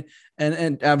 Bill. I mean,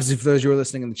 and obviously for those who are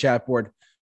listening in the chat board,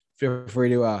 feel free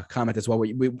to comment as well.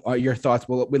 Your thoughts.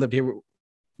 We love to hear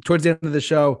towards the end of the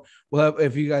show. We'll have,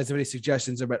 if you guys have any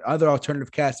suggestions about other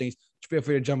alternative castings, feel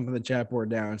free to jump on the chat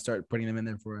board now and start putting them in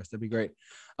there for us. That'd be great.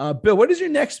 Bill, what is your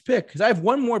next pick? Because I have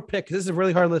one more pick. This is a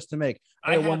really hard list to make.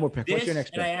 I have one more pick. What's your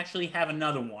next pick? And I actually have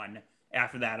another one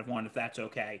after that of one, if that's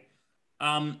okay.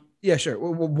 Yeah, sure.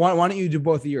 Well, why don't you do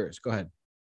both of yours? Go ahead.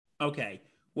 Okay.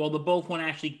 Well, the both one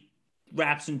actually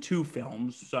wraps in two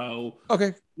films. So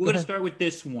okay, we're going to start with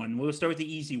this one. We'll start with the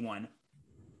easy one.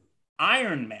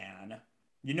 Iron Man.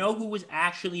 You know who was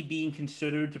actually being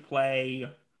considered to play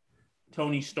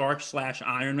Tony Stark /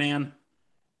 Iron Man?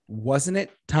 Wasn't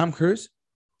it Tom Cruise?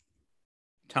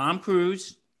 Tom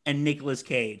Cruise and Nicolas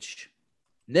Cage.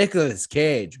 Nicolas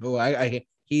Cage. Oh,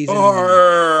 he's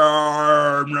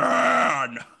Iron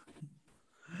Man.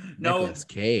 Nicolas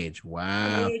Cage.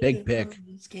 Wow, big pick.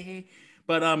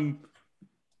 But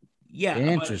yeah,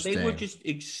 interesting. They were just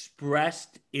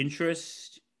expressed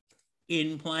interest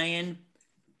in playing,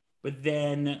 but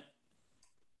then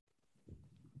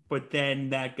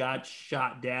that got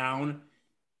shot down,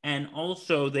 And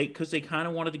also because they kind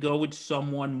of wanted to go with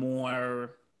someone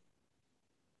more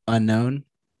Unknown.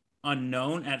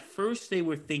 unknown. At first, they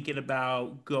were thinking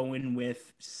about going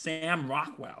with Sam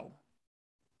Rockwell.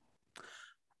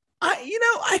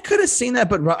 I could have seen that,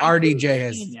 but I could RDJ have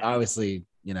has seen that. obviously,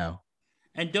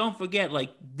 And don't forget,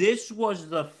 like, this was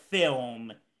the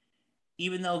film,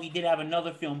 even though he did have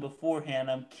another film beforehand,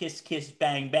 Kiss Kiss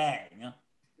Bang Bang.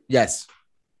 yes,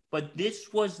 But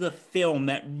this was the film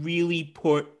that really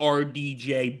put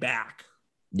RDJ back.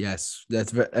 yes,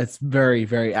 that's very,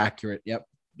 very accurate. Yep.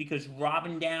 Because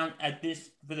Robin Down at this,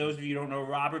 for those of you who don't know,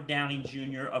 Robert Downey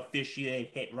Jr. officially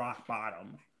hit rock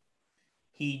bottom.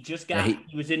 He just got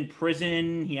he was in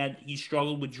prison. He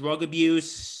struggled with drug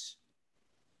abuse.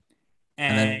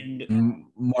 And then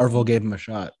Marvel gave him a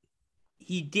shot.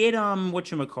 he did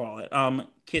whatchamacallit,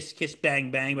 Kiss Kiss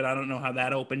Bang Bang, but I don't know how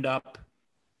that opened up.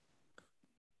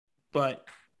 But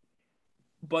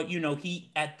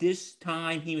he at this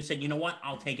time he was saying, you know what,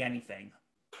 I'll take anything.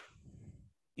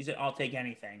 He said, I'll take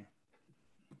anything.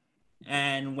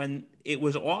 And when it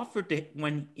was offered to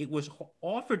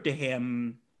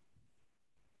him,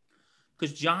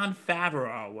 because Jon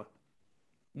Favreau,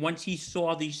 once he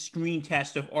saw the screen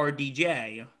test of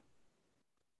RDJ,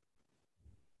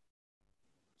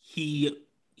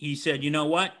 he said, you know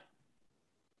what?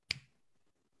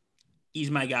 He's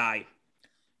my guy.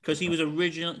 Because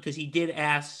he did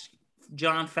ask,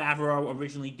 Jon Favreau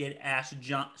originally did ask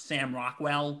Sam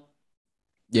Rockwell.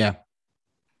 Yeah.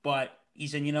 But he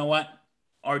said, you know what?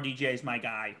 RDJ is my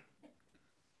guy.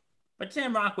 But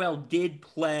Sam Rockwell did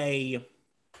play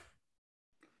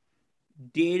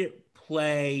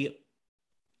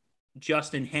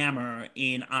Justin Hammer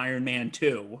in Iron Man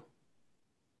 2.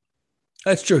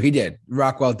 That's true. He did.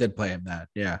 Rockwell did play him that.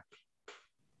 Yeah.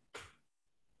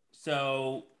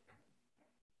 So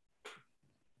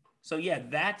yeah,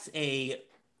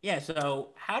 so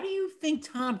how do you think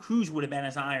Tom Cruise would have been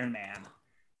as Iron Man?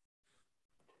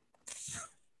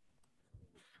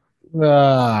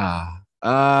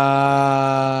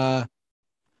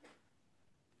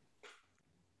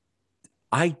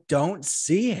 I don't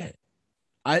see it.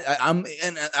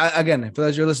 Again, for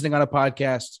those who are listening on a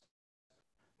podcast,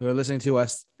 who are listening to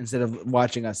us instead of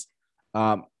watching us,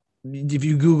 if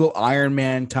you Google Iron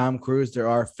Man Tom Cruise, there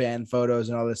are fan photos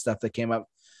and all this stuff that came up.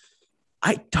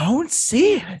 I don't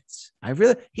see it.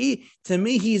 To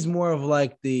me, he's more of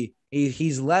like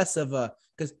he's less of a,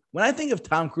 because when I think of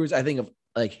Tom Cruise, I think of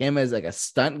like him as like a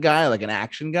stunt guy, like an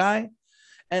action guy.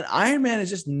 And Iron Man is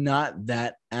just not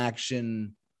that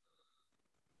action,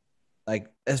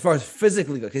 like as far as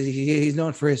physically, because he's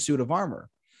known for his suit of armor.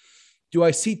 Do I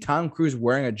see Tom Cruise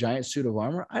wearing a giant suit of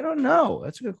armor? I don't know.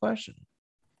 That's a good question.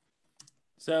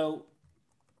 So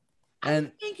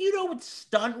I think,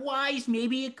 stunt-wise,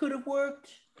 maybe it could have worked.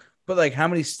 But like how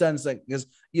many stunts, like, because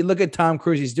you look at Tom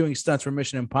Cruise, he's doing stunts for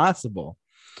Mission Impossible.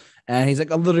 And he's like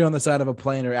literally on the side of a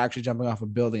plane or actually jumping off a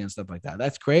building and stuff like that.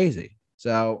 That's crazy.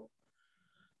 So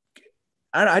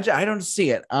I don't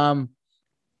see it. I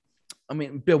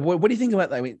mean, Bill, what do you think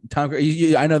about? I mean, Tom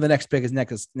Cruise. I know the next pick is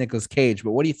Nicolas Cage,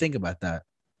 but what do you think about that?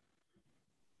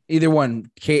 Either one,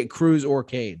 Cruise or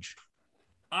Cage.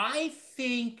 I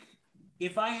think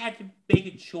if I had to make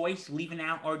a choice, leaving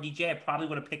out RDJ, I probably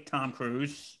would have picked Tom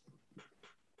Cruise,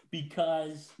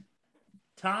 because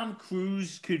Tom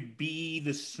Cruise could be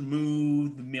the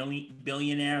smooth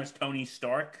billionaire as Tony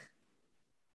Stark.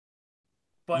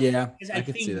 But yeah, I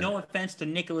think, no offense to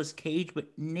Nicolas Cage, but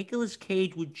Nicolas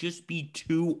Cage would just be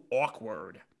too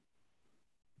awkward.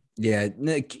 Yeah,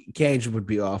 Cage would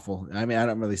be awful. I mean, I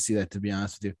don't really see that, to be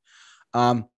honest with you.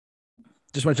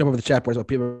 Just want to jump over the chat boards while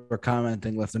people are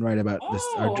commenting left and right about this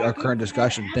our current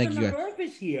discussion. Thank you guys.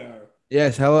 Here.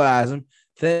 Yes, hello, Azam.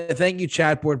 Thank you,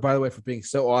 chat board, by the way, for being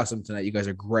so awesome tonight. You guys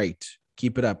are great.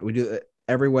 Keep it up. We do it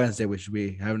every Wednesday. We should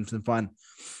be having some fun.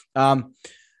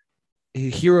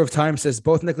 Hero of Time says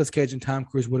both Nicolas Cage and Tom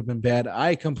Cruise would have been bad.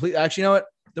 Actually, you know what?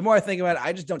 The more I think about it,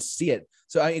 I just don't see it.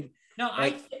 So I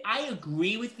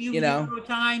agree with you. Hero of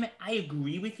Time, I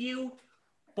agree with you,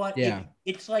 but yeah,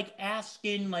 it's like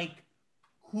asking like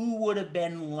who would have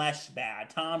been less bad,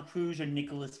 Tom Cruise or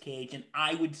Nicolas Cage, and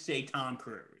I would say Tom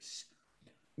Cruise.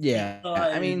 Yeah,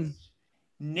 because I mean,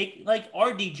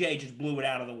 RDJ just blew it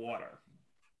out of the water.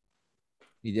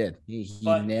 He did. He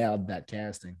nailed that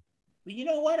casting. But you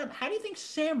know what? How do you think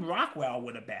Sam Rockwell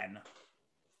would have been?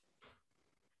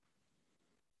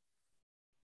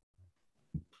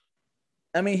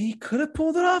 I mean, he could have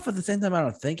pulled it off. At the same time, I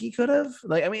don't think he could have.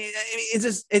 Like, I mean, it's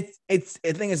just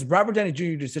the thing is, Robert Downey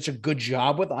Jr. did such a good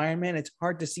job with Iron Man. It's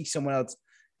hard to see someone else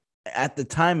at the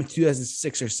time in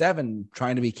 2006 or 2007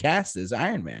 trying to be cast as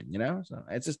Iron Man. You know, so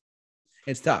it's just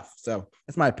it's tough. So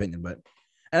that's my opinion. But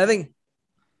and I think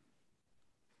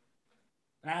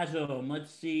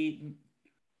Let's see.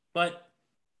 But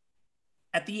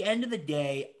at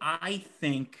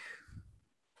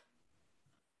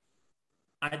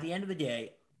the end of the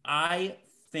day, I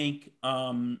think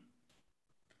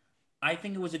I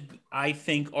think it was a I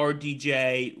think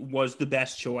RDJ was the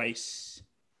best choice.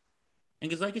 And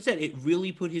because like I said, it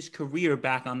really put his career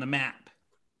back on the map.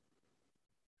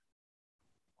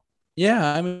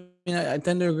 yeah, I mean, I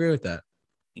tend to agree with that.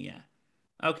 Yeah.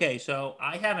 Okay, so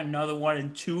I have another one,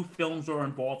 and two films are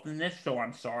involved in this, so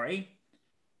I'm sorry.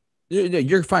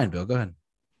 You're fine, Bill. Go ahead.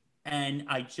 And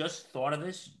I just thought of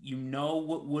this. You know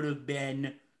what would have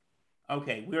been.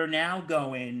 Okay, we're now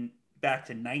going back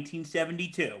to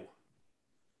 1972.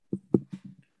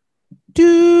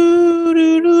 Do,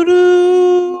 do, do,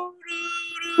 do,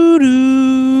 do,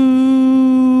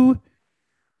 do.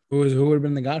 Who would have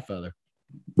been the Godfather?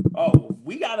 Oh,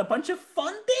 we got a bunch of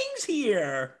fun things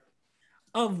here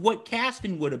of what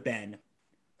casting would have been.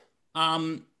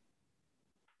 Um,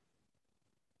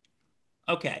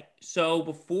 okay, so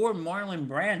before Marlon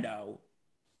Brando,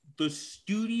 the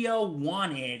studio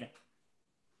wanted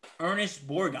Ernest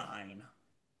Borgnine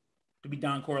to be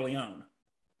Don Corleone.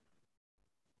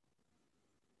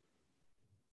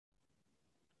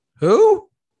 Who?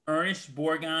 Ernest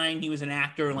Borgnine, he was an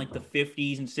actor in like the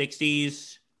 50s and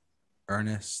 60s.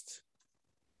 Ernest.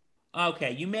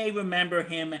 Okay, you may remember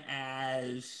him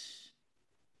as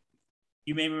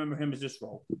this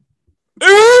role.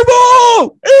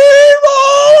 Evil!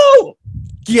 Evil!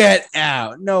 Get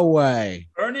out. No way.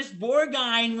 Ernest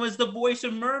Borgnine was the voice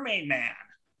of Mermaid Man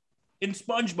in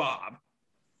SpongeBob.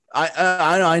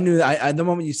 I know. I knew that. The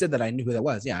moment you said that, I knew who that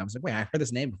was. Yeah, I was like, wait, I heard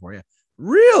this name before. Yeah,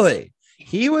 really?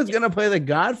 He was gonna play the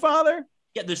Godfather?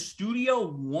 Yeah, the studio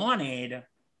wanted.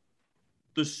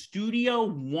 The studio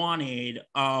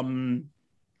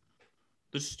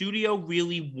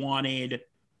really wanted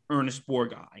Ernest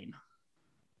Borgnine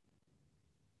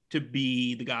to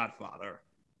be the Godfather.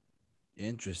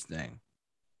 Interesting.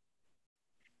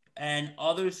 And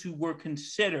others who were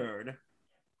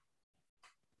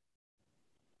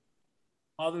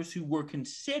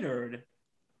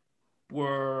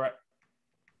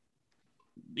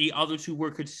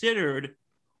considered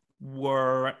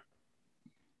were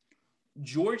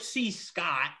George C.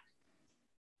 Scott,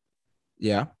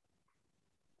 Yeah.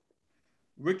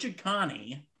 Richard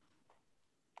Conte,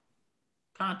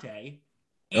 Okay.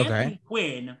 Anthony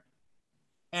Quinn,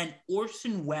 and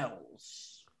Orson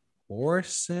Welles.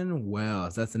 Orson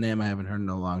Welles. That's a name I haven't heard in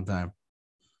a long time.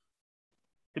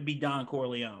 To be Don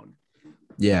Corleone.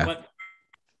 Yeah. But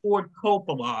Ford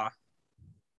Coppola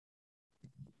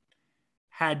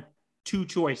had two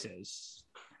choices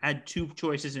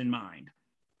in mind.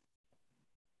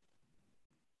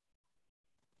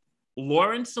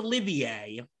 Laurence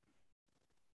Olivier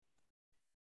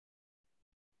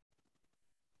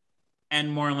and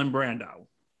Marlon Brando.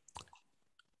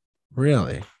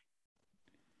 Really?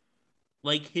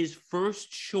 Like his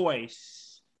first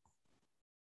choice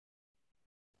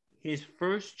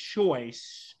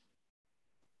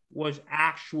was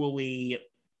actually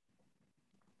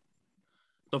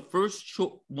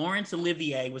Laurence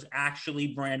Olivier was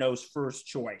actually Brando's first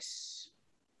choice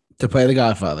To play the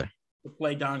Godfather. to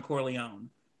play Don Corleone.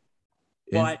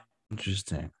 But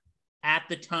interesting. at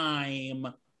the time,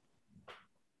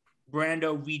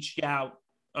 Coppola reached out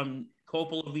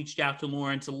to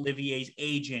Laurence Olivier's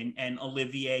agent, and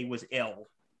Olivier was ill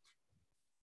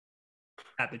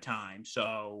at the time.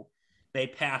 So they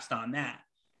passed on that.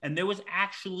 And there was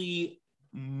actually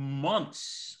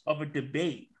months of a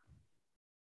debate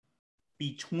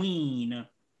between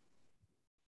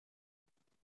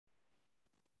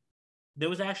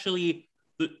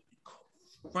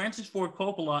Francis Ford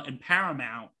Coppola and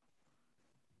Paramount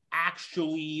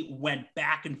actually went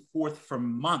back and forth for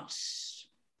months.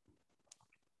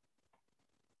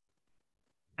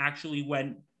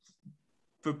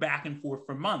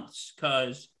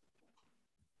 Because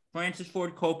Francis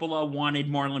Ford Coppola wanted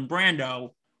Marlon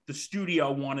Brando, the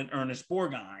studio wanted Ernest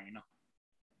Borgnine.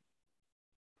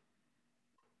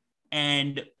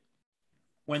 And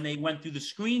when they went through the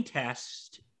screen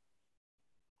test,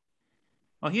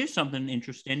 here's something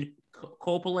interesting.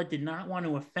 Coppola did not want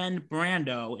to offend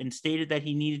Brando and stated that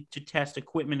he needed to test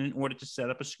equipment in order to set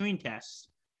up a screen test.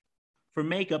 For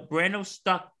makeup, Brando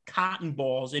stuck cotton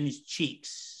balls in his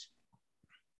cheeks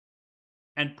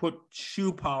and put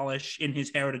shoe polish in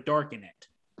his hair to darken it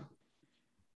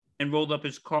and rolled up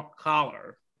his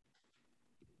collar.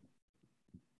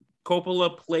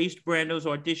 Coppola placed Brando's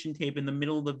audition tape in the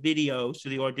middle of the video, so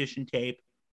the audition tape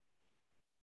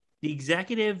The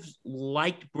executives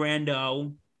liked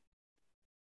Brando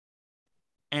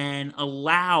and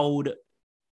allowed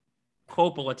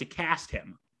Coppola to cast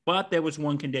him, but there was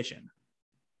one condition.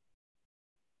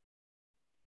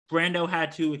 Brando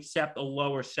had to accept a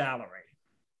lower salary,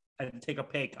 had to take a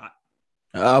pay cut.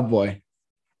 Oh boy.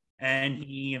 And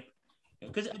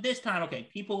because at this time, okay,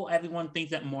 everyone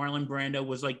thinks that Marlon Brando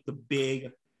was like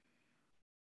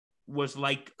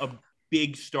a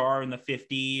big star in the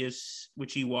 50s,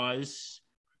 which he was.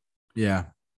 Yeah.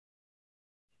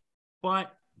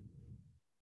 But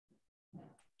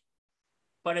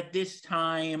at this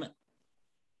time,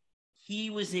 he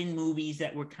was in movies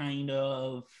that were kind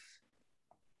of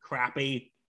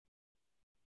crappy,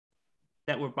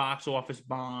 that were box office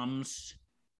bombs.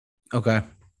 Okay.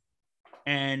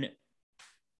 And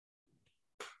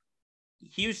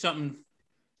here's something.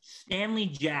 Stanley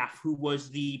Jaffe, who was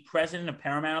the president of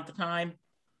Paramount at the time.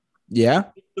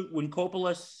 Yeah. When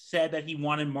Coppola said that he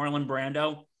wanted Marlon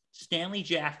Brando, Stanley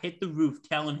Jaffe hit the roof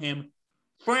telling him,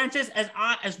 Francis,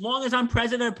 as long as I'm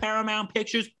president of Paramount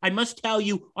Pictures, I must tell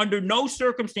you, under no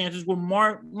circumstances will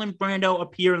Marlon Brando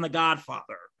appear in The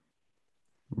Godfather.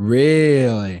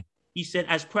 Really? He said,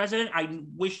 as president, I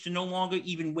wish to no longer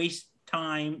even waste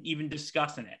time even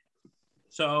discussing it.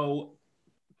 So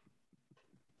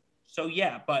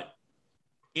yeah, but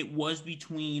it was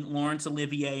between Laurence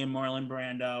Olivier and Marlon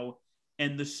Brando,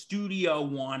 and the studio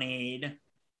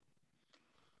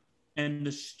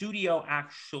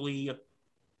actually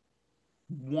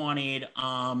wanted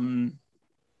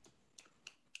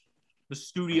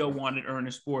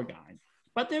Ernest Borgnine.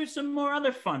 But there's some more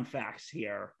other fun facts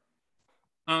here.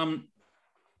 To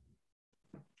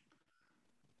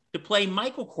play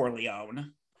Michael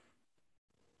Corleone,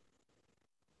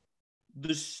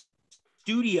 the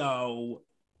studio,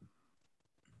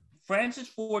 Francis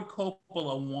Ford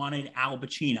Coppola wanted Al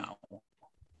Pacino.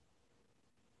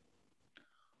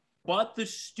 But the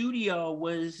studio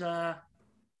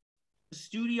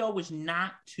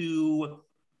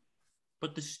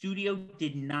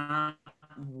did not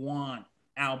want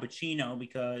Al Pacino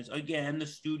because, again, the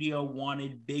studio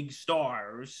wanted big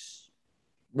stars.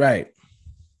 Right.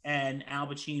 And Al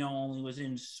Pacino only was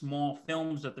in small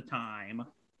films at the time.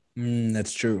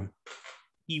 That's true.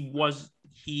 He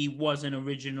wasn't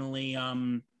originally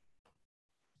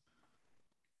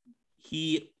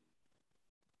he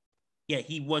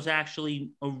was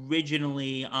actually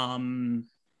originally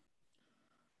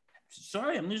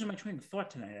sorry, I'm losing my train of thought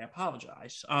tonight. I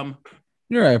apologize.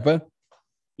 You're right, bud.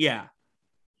 Yeah.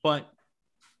 But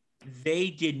they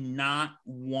did not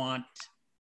want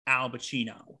Al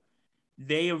Pacino.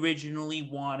 They originally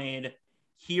wanted,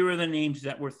 here are the names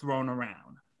that were thrown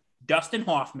around: Dustin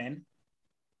Hoffman,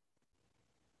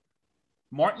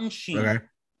 Martin Sheen. Okay.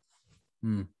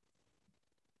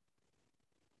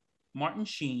 Martin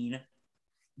Sheen,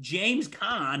 James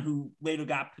Caan, who later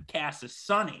got cast as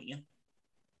Sonny.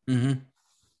 Mm-hmm.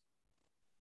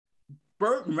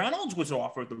 Burt Reynolds was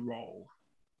offered the role.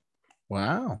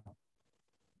 Wow.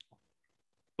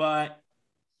 But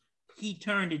he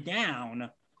turned it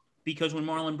down because when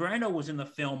Marlon Brando was in the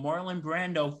film, Marlon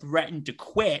Brando threatened to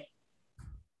quit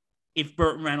if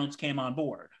Burt Reynolds came on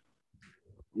board.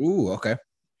 Ooh, okay.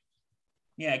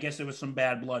 Yeah, I guess there was some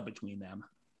bad blood between them.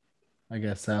 I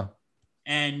guess so.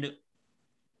 And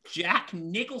Jack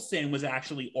Nicholson was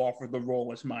actually offered the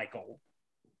role as Michael.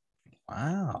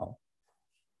 Wow.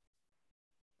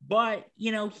 But,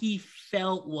 he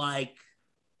felt like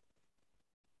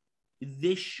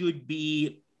this should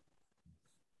be...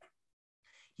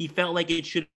 He felt like it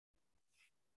should...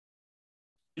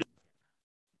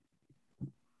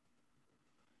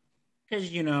 Because,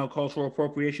 cultural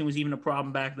appropriation was even a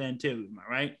problem back then, too. Am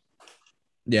I right?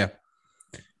 Yeah.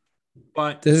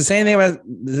 But does it say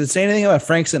anything about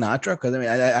Frank Sinatra? Because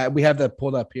we have that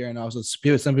pulled up here, and also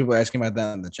some people are asking about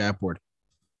that on the chat board.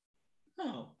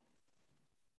 Oh,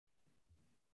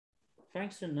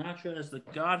 Frank Sinatra as the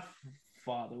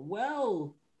Godfather.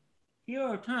 Well, here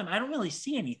are time. I don't really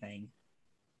see anything.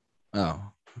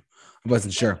 Oh, I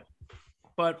wasn't sure.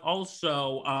 But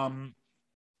also,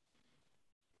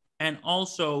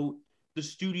 the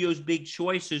studio's big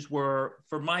choices for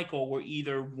Michael were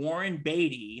either Warren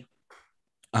Beatty.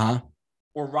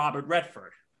 Or Robert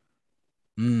Redford.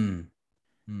 And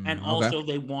also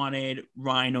they wanted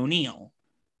Ryan O'Neal.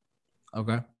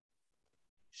 Okay.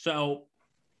 So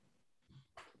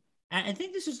I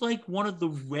think this is like one of the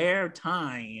rare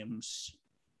times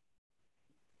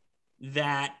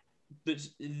that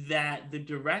the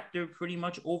director pretty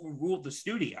much overruled the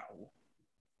studio.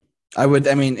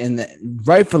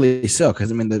 Rightfully so,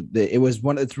 because it was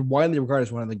it's widely regarded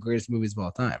as one of the greatest movies of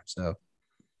all time. So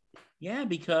Yeah,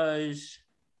 because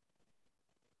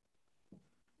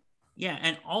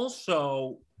and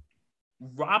also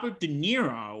Robert De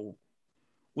Niro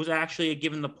was actually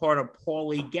given the part of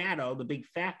Paulie Gatto, the big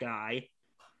fat guy,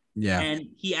 Yeah. and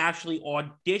he actually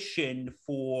auditioned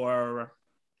for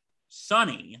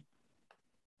Sonny.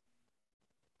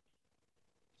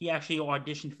 Go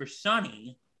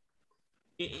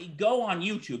on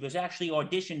YouTube. There's actually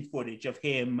audition footage of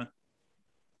him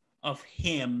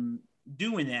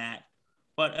doing that.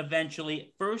 But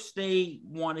eventually, first they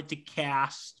wanted to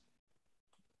cast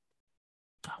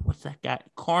what's that guy?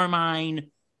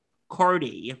 Carmine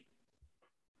Cardi.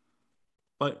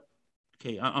 But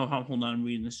okay, hold on, I'm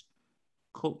reading this.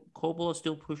 Coppola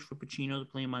still pushed for Pacino to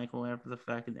play Michael after the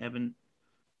fact, and Evan,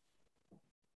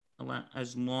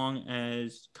 as long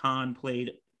as Khan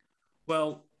played.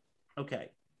 Well, okay,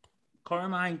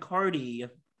 Carmine Cardi,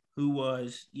 who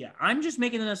was I'm just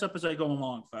making this up as I go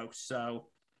along, folks. So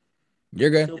you're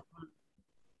good.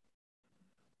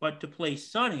 But to play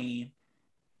Sonny,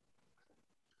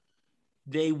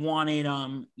 they wanted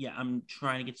I'm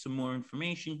trying to get some more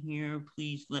information here.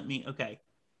 Please let me. Okay.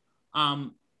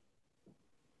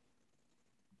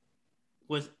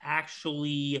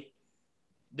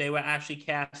 They were actually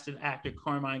casted actor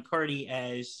Carmine Cardi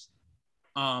as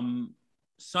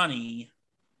Sonny,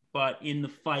 but in the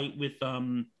fight with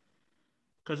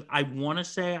because I want to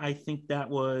say I think that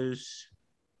was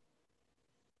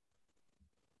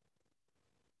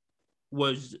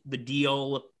the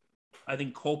deal. I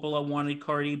think Coppola wanted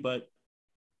Cardi, but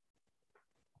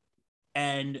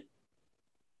and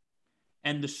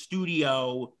the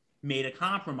studio made a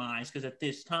compromise because at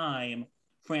this time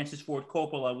Francis Ford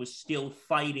Coppola was still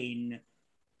fighting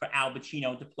for Al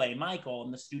Pacino to play Michael,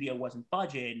 and the studio wasn't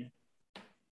budging.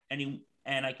 And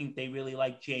I think they really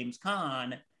liked James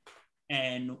Caan.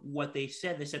 And what they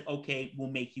said, okay, we'll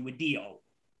make you a deal.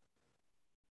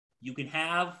 You can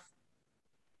have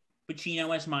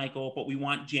Pacino as Michael, but we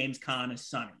want James Caan as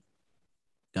Sonny.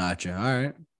 Gotcha. All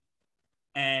right.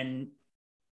 And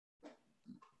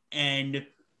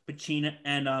Pacino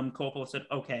and Coppola said,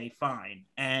 okay, fine.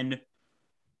 And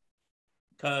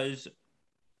because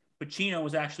Pacino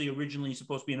was actually originally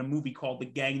supposed to be in a movie called The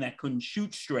Gang That Couldn't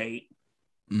Shoot Straight.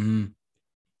 Mm-hmm.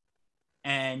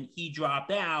 And he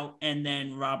dropped out, and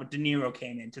then Robert De Niro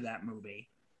came into that movie.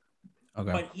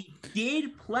 Okay. But he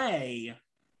did play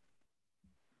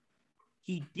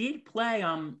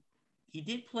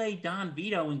Don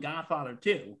Vito in Godfather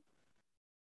 2.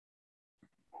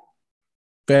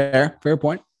 Fair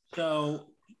point. So,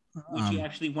 which he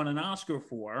actually won an Oscar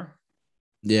for.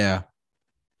 Yeah.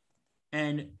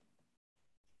 And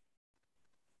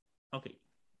okay.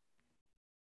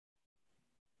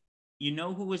 You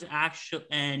know who was actually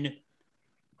and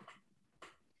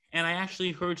I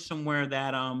actually heard somewhere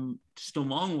that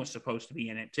Stallone was supposed to be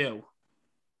in it too.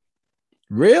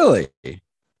 Really?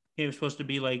 He was supposed to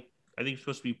be I think he was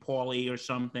supposed to be Paulie or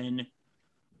something.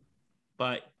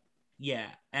 But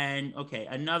yeah, and okay,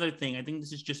 another thing. I think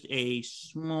this is just a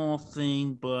small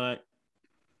thing, but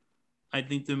I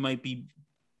think there might be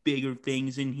bigger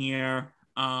things in here.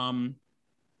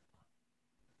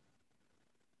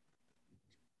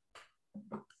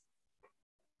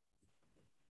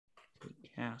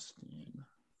 Casting.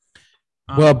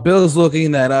 Well, Bill's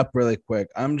looking that up really quick.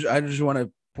 I just want to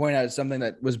point out something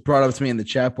that was brought up to me in the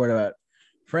chat board about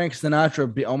Frank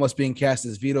Sinatra almost being cast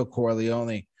as Vito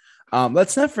Corleone.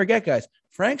 Let's not forget, guys,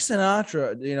 Frank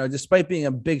Sinatra, despite being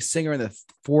a big singer in the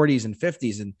 40s and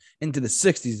 50s and into the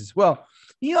 60s as well,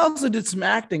 he also did some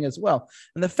acting as well.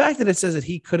 And the fact that it says that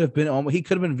he could have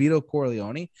been Vito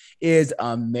Corleone is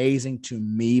amazing to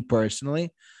me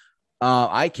personally.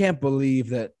 I can't believe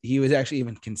that he was actually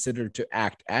even considered to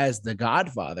act as the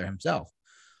Godfather himself,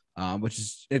 which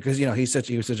is because he was such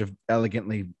an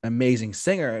elegantly amazing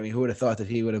singer. I mean, who would have thought that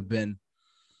he would have been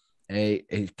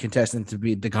a contestant to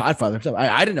be the Godfather himself?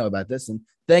 I didn't know about this, and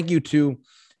thank you to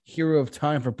Hero of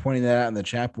Time for pointing that out in the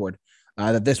chat board.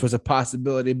 That this was a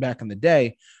possibility back in the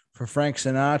day for Frank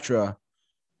Sinatra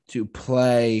to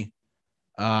play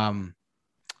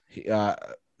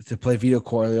Vito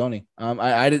Corleone.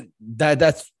 I did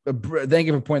that. Thank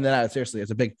you for pointing that out. Seriously,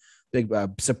 it's a big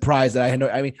surprise that I had.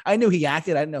 I knew he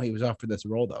acted. I didn't know he was off for this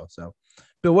role though. So,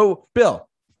 Bill.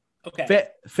 Okay.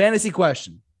 Fantasy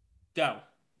question. Go.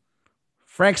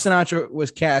 Frank Sinatra was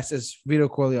cast as Vito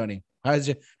Corleone. How's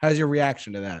your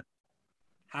reaction to that?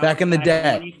 Back in the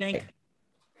day. What do you think?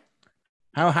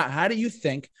 How do you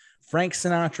think Frank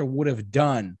Sinatra would have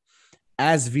done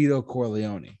as Vito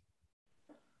Corleone?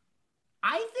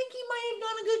 I think he might have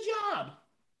done a good job.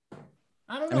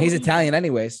 I don't know. He's Italian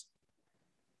anyways.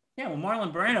 Yeah, well,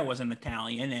 Marlon Brando wasn't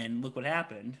Italian, and look what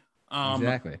happened.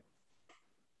 Exactly.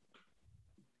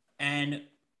 And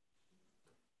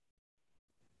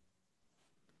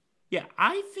yeah,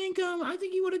 I think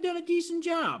he would have done a decent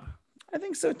job. I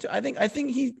think so too. I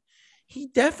think he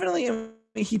definitely, I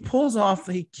mean, he pulls off.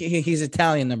 He's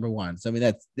Italian, number one. So I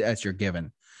mean that's your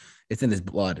given. It's in his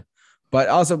blood. But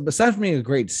also, besides from being a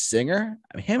great singer,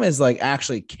 I mean, him as like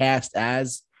actually cast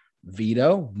as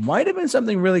Vito might have been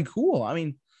something really cool. I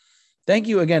mean, thank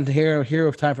you again to Hero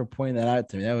of Time for pointing that out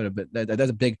to me. That would have been that's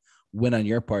a big win on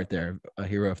your part there, a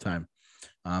Hero of Time.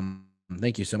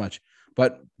 Thank you so much.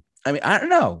 But I mean, I don't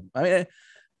know. I mean,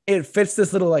 it fits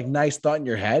this little like nice thought in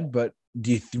your head, but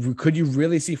could you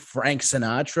really see Frank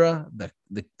Sinatra,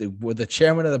 the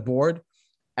chairman of the board,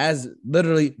 as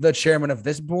literally the chairman of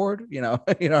this board? You know,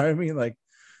 you know what I mean? Like,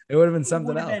 it would have been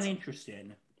something else. Been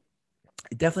interesting.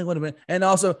 It definitely would have been. And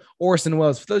also Orson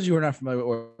Welles. For those of you who are not familiar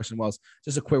with Orson Welles,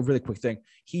 just a really quick thing.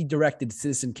 He directed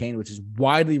Citizen Kane, which is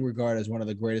widely regarded as one of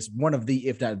the,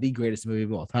 if not the greatest movie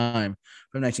of all time,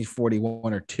 from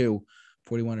 1941 or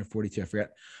 41 or 42, I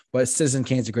forget. But Citizen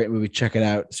Kane's a great movie. Check it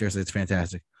out. Seriously, it's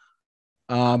fantastic.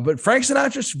 But Frank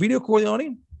Sinatra's Vito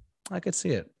Corleone, I could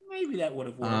see it. Maybe that would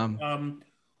have worked.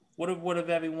 What have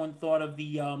everyone thought of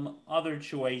the other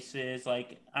choices?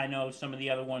 Like, I know some of the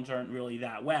other ones aren't really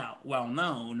that well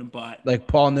known, but like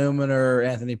Paul Newman or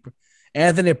Anthony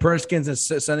Perkins and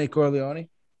Sonny Corleone.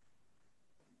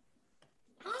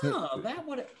 Oh,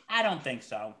 I don't think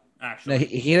so. Actually, no,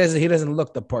 he doesn't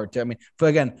look the part. I mean,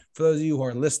 for those of you who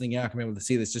are listening, you're not gonna be able to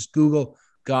see this. Just Google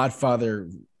Godfather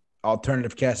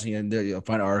alternative casting, and there you'll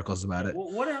find articles about it.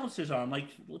 What else is on? Like,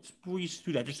 let's breeze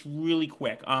through that just really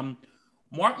quick.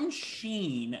 Martin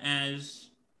Sheen as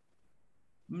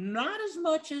not as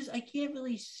much as I can't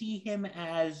really see him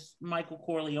as Michael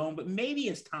Corleone, but maybe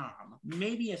as Tom.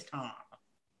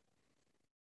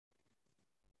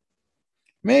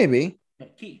 Maybe.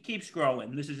 Keep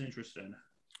scrolling. This is interesting.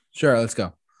 Sure, let's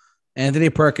go. Anthony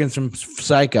Perkins from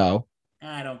Psycho.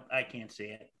 I can't see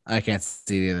it. I can't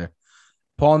see it either.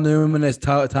 Paul Newman as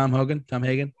Tom Hagen.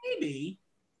 Maybe.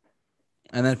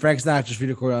 And then Frank Sinatra's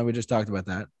Vito Corleone. We just talked about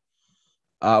that.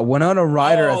 Winona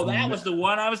Ryder. Oh, that was the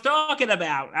one I was talking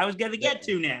about. I was going to get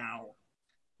to now.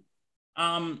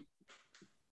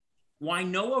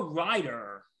 Winona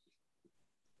Ryder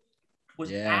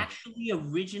was actually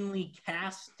originally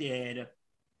casted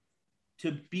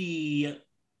to be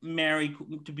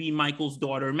Michael's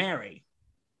daughter, Mary.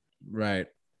 Right.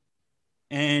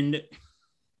 And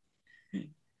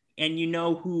you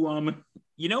know who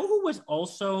was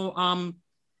also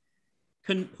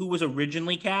who was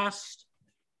originally cast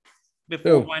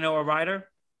before Winona Ryder?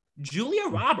 Julia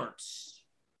Roberts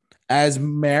as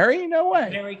Mary? No way.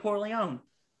 Mary Corleone.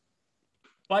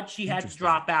 But she had to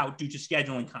drop out due to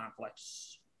scheduling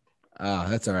conflicts. Oh,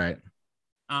 that's all right.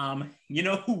 You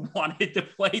know who wanted to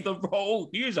play the role?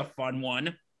 Here's a fun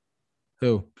one.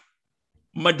 Who?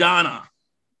 Madonna.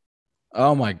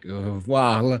 Oh my God!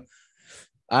 Wow,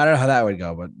 I don't know how that would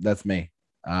go, but that's me.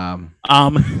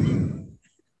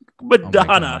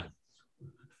 Madonna.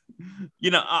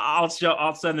 You know, I'll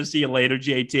send this to you later,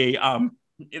 JT.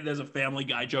 If there's a Family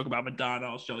Guy joke about Madonna,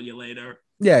 I'll show you later.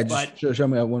 Yeah, just show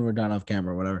me when we're done off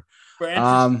camera, or whatever.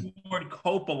 Francis Ford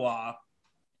Coppola,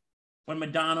 when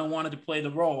Madonna wanted to play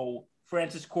the role,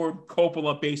 Francis Ford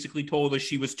Coppola basically told her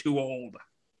she was too old.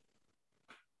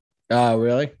 Oh,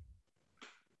 really?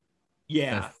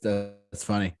 Yeah. That's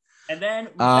funny. And then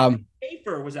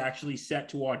Schaefer was actually set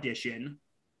to audition.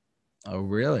 Oh,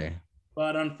 really?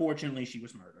 But unfortunately, she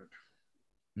was murdered.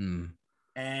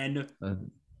 And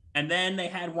then they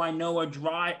had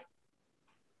Winona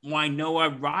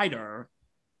Ryder,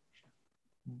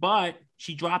 but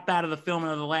she dropped out of the film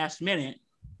at the last minute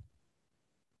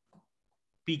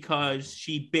because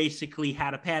she basically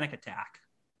had a panic attack.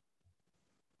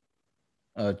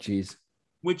 Oh, geez.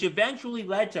 Which eventually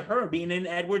led to her being in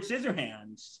Edward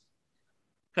Scissorhands.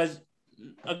 Because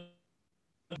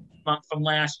from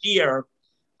last year,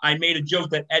 I made a joke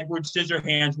that Edward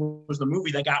Scissorhands was the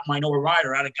movie that got Winona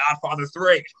Ryder out of Godfather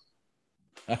 3.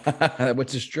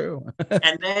 Which is true.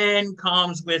 And then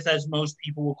comes with, as most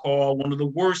people will call, one of the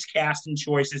worst casting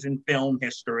choices in film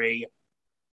history.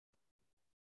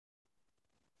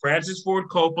 Francis Ford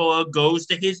Coppola goes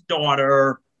to his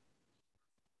daughter,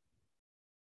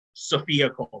 Sofia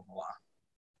Coppola.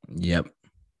 Yep.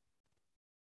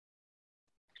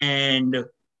 And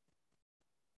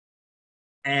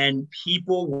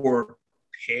people were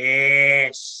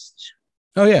pissed.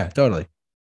 Oh yeah, totally.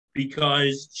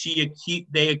 Because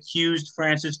they accused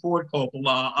Francis Ford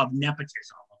Coppola of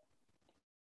nepotism.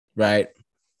 Right.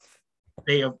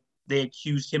 They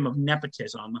accused him of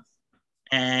nepotism,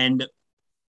 and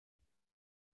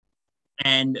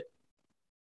And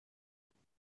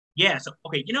yeah, so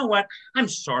okay, you know what? I'm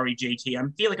sorry, JT. I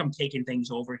feel like I'm taking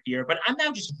things over here, but I'm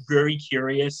now just very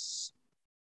curious.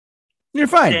 You're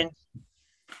fine.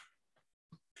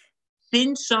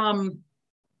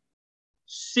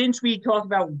 Since we talked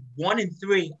about 1 and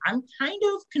 3, I'm kind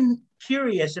of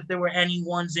curious if there were any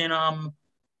ones in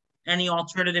any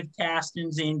alternative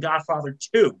castings in Godfather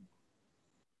 2.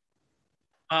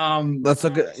 Let's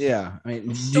look at I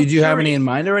mean, So did you have any in curious.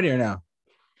 mind already or no?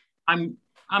 I'm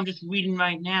just reading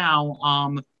right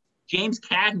now. James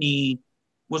Cagney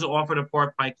was offered a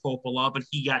part by Coppola, but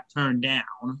he got turned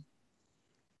down.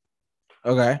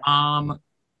 Okay.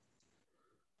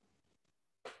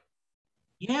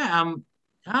 Yeah,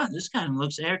 God, this kind of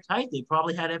looks airtight. They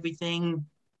probably had everything.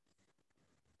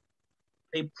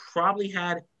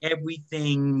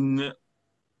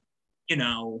 You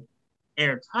know,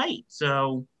 airtight.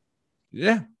 So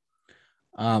Yeah.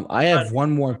 I have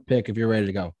one more pick if you're ready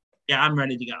to go. yeah, I'm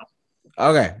ready to go.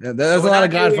 Okay. There's a lot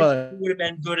of Godfather. Would have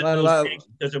been good at those picks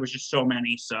because there was just so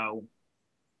many. So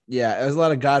yeah, there's a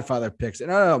lot of Godfather picks.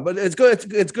 No, but it's good.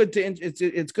 It's good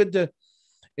to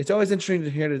it's always interesting to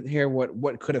hear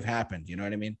what could have happened. You know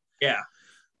what I mean? Yeah.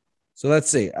 So let's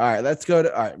see. All right, let's go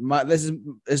to all right. This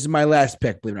is my last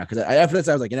pick, believe it or not. Because after this,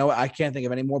 I was like, you know what? I can't think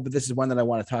of any more, but this is one that I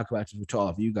want to talk about to all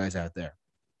of you guys out there.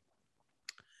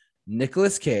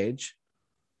 Nicolas Cage,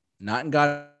 not in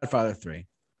Godfather 3,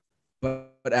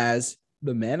 but as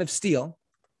the Man of Steel,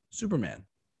 Superman.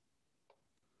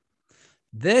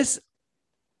 Bill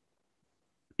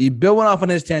went off on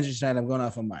his tangent tonight. I'm going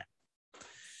off on mine.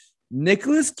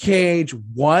 Nicolas Cage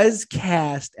was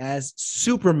cast as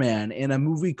Superman in a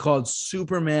movie called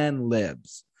Superman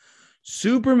Lives.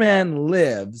 Superman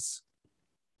Lives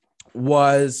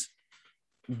was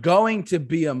going to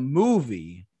be a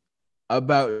movie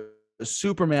about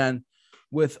Superman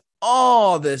with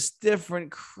all this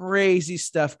different crazy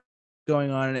stuff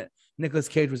going on in it. Nicolas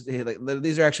Cage was like,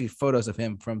 these are actually photos of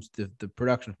him from the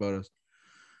production photos.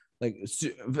 Like,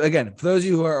 again, for those of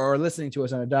you who are listening to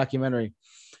us on a documentary,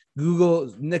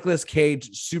 Google Nicolas Cage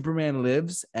Superman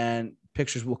Lives and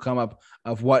pictures will come up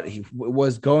of what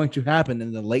was going to happen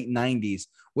in the late 90s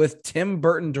with Tim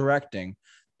Burton directing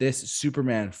this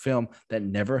Superman film that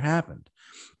never happened.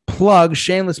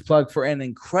 Shameless plug for an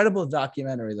incredible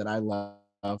documentary that I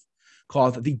love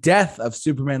called The Death of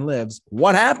Superman Lives,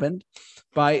 What Happened,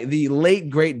 by the late,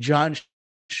 great John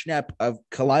Schnepp of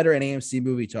Collider and AMC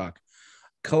Movie Talk.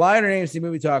 Collider and AMC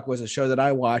Movie Talk was a show that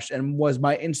I watched and was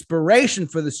my inspiration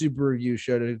for the Super Review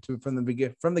show from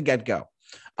the get-go.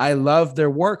 I love their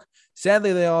work.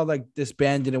 Sadly, they all like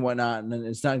disbanded and whatnot, and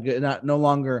it's no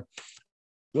longer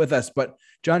with us. But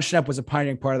John Schnepp was a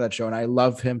pioneering part of that show, and I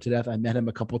love him to death. I met him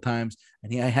a couple times,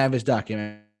 and I have his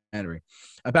documentary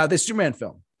about this Superman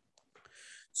film.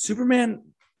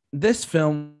 This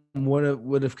film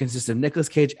would have consisted of Nicolas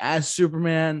Cage as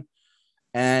Superman,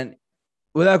 and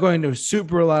without going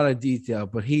into a lot of detail,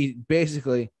 but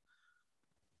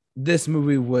this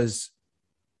movie was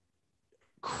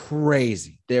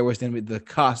crazy. The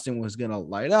costume was going to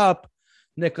light up.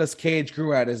 Nicolas Cage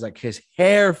grew out his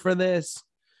hair for this.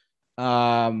 There's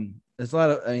a lot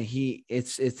of,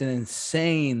 it's an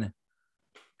insane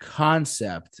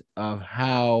concept of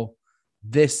how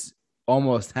this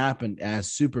almost happened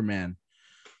as Superman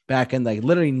back in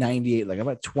literally 98,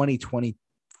 about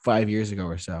 25 years ago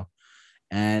or so.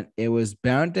 And it was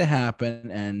bound to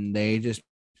happen, and they just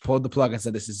pulled the plug and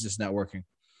said, this is just not working.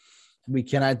 We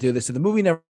cannot do this. So the movie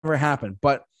never happened.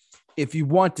 But if you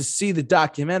want to see the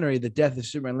documentary, The Death of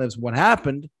Superman Lives, What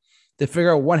Happened, to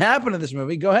figure out what happened to this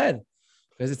movie, go ahead.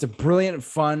 Because it's a brilliant,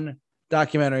 fun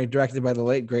documentary directed by the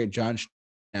late, great John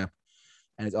Schnepp,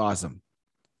 and it's awesome.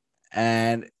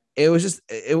 And it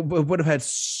would have had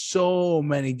so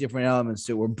many different elements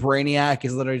to it, where Brainiac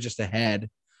is literally just a head.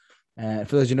 And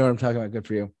for those you know what I'm talking about, good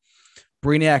for you.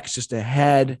 Brainiac's just a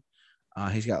head.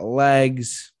 He's got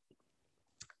legs.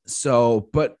 So,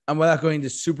 but I'm without going into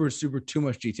super too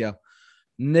much detail.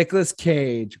 Nicolas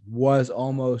Cage was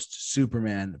almost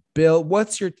Superman. Bill,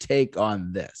 what's your take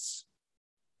on this?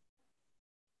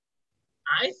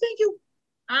 I think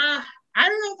I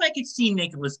don't know if I could see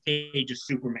Nicolas Cage as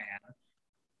Superman.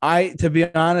 To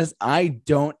be honest, I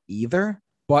don't either.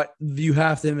 But you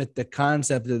have to admit the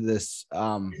concept of this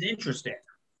is interesting.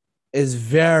 Is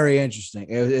very interesting.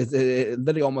 It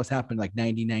literally almost happened like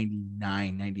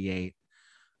 1999, 98.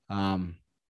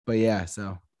 But yeah,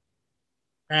 so.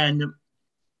 And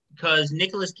because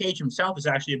Nicolas Cage himself is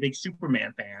actually a big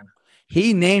Superman fan.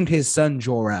 He named his son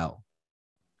Jor-El.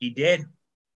 He did.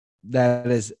 That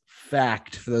is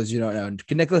fact for those you don't know.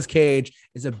 Nicolas Cage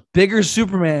is a bigger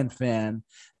Superman fan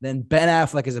than Ben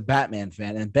Affleck is a Batman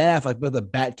fan. And Ben Affleck built a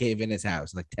Batcave in his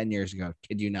house like 10 years ago.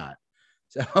 Kid you not.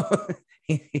 So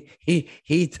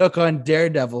he took on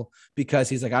Daredevil because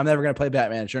he's like, I'm never going to play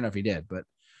Batman. Sure enough, he did. But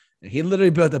he literally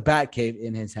built a Batcave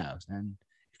in his house. And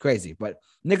it's crazy. But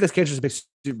Nicolas Cage was a big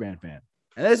Superman fan.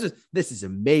 And this is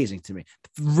amazing to me.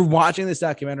 Watching this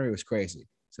documentary was crazy.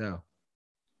 So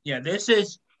yeah,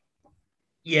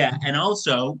 and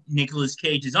also Nicolas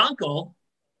Cage's uncle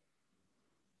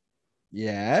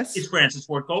yes is Francis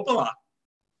Ford Coppola.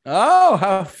 Oh,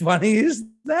 how funny is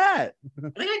that? I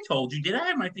think I told you. Did I?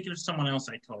 Am I thinking of someone else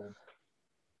I told?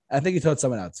 I think you told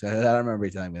someone else. I don't remember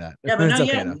you telling me that. Yeah, but no,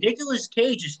 okay, yeah. Nicolas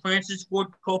Cage is Francis Ford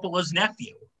Coppola's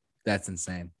nephew. That's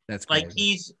insane. That's crazy. Like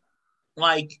he's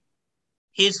like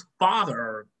his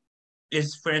father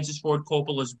is Francis Ford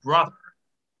Coppola's brother.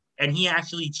 And he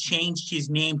actually changed his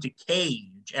name to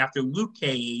Cage after Luke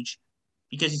Cage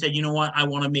because he said, you know what? I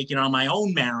want to make it on my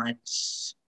own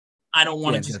merits. I don't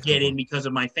want to just get in because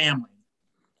of my family.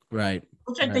 Right.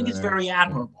 Which I think is very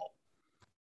admirable.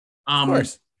 Of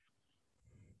course.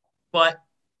 But,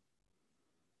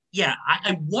 yeah,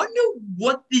 I wonder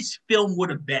what this film would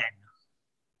have been.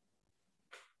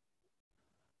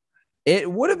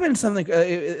 It would have been something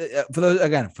for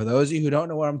those of you who don't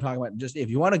know what I'm talking about. Just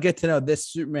if you want to get to know this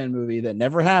Superman movie that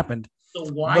never happened,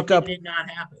 so why did it not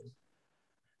happen?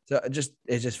 So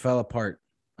it just fell apart.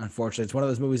 Unfortunately, it's one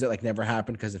of those movies that like never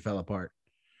happened because it fell apart.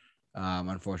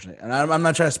 Unfortunately, and I'm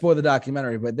not trying to spoil the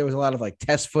documentary, but there was a lot of like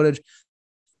test footage.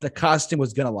 The costume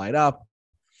was gonna light up.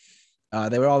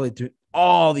 They were all doing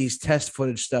all these test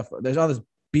footage stuff. There's all this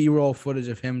B-roll footage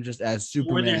of him just as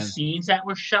Superman. Were there scenes that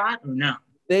were shot or no?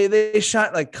 They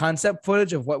shot like concept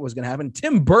footage of what was going to happen.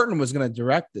 Tim Burton was going to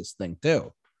direct this thing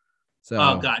too. So,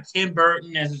 oh God, Tim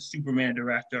Burton as a Superman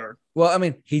director. Well, I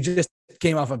mean, he just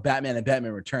came off of Batman and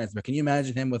Batman Returns, but can you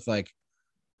imagine him with like,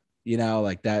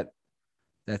 like that?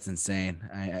 That's insane.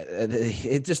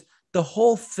 It just the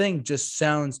whole thing just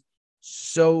sounds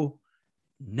so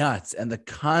nuts, and the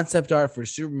concept art for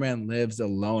Superman Lives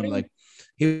alone, like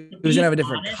he was gonna have a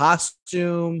different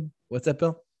costume. What's that,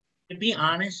 Bill? To be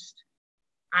honest.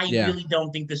 I really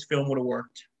don't think this film would have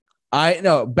worked. I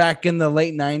know back in the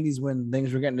late 90s when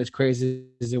things were getting as crazy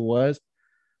as it was.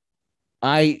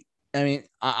 I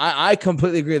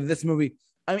completely agree with this movie.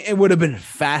 I mean, it would have been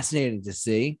fascinating to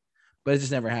see, but it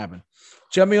just never happened.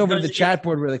 Jumping over to the chat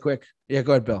board really quick. Yeah,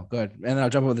 go ahead, Bill. Go ahead. And I'll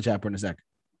jump over the chat board in a sec.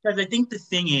 Because I think the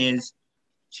thing is,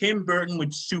 Tim Burton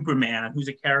with Superman, who's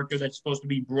a character that's supposed to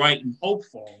be bright and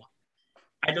hopeful,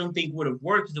 I don't think would have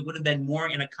worked because it would have been more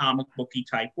in a comic booky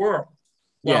type world.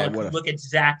 Well, if you look at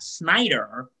Zack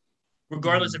Snyder,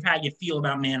 regardless of how you feel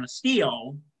about Man of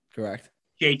Steel, correct.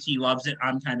 JT loves it.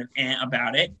 I'm kind of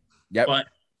about it. Yep.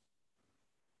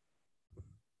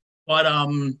 But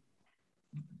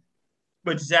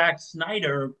Zack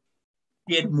Snyder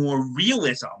did more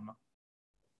realism.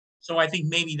 So I think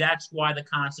maybe that's why the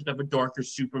concept of a darker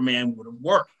Superman would have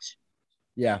worked.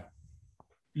 Yeah.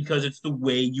 Because it's the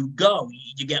way you go.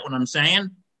 You get what I'm saying?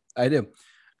 I do.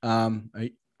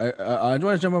 I want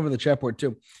to jump over the chat board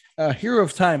too. Hero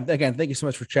of Time, again, thank you so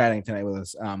much for chatting tonight with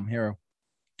us, Hero.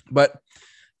 But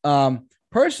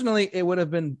personally, it would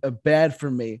have been bad for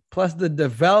me. Plus, the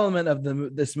development of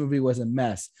this movie was a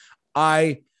mess.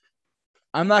 I'm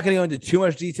not going to go into too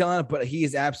much detail on it, but he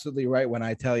is absolutely right when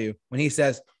I tell you, when he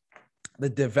says the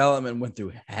development went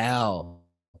through hell.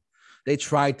 They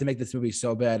tried to make this movie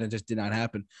so bad and it just did not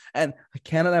happen. And I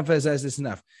cannot emphasize this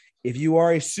enough. If you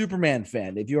are a Superman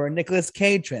fan, if you are a Nicolas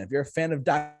Cage fan, if you're a fan of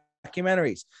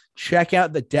documentaries, check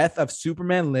out The Death of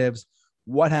Superman Lives.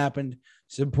 What happened?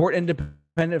 Support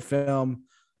independent film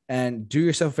and do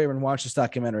yourself a favor and watch this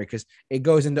documentary because it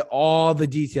goes into all the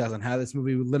details on how this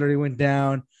movie literally went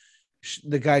down.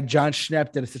 The guy, John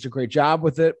Schnepp, did such a great job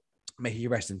with it. May he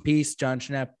rest in peace, John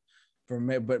Schnepp.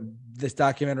 But this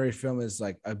documentary film is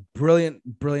like a brilliant.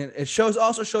 It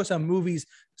also shows how movies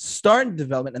start in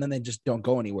development and then they just don't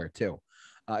go anywhere too.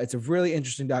 It's a really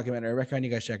interesting documentary. I recommend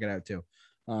you guys check it out too.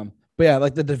 But yeah,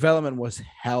 like the development was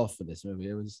hell for this movie.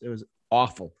 It was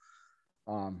awful.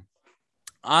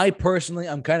 I personally,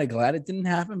 I'm kind of glad it didn't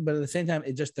happen, but at the same time,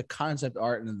 it just the concept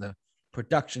art and the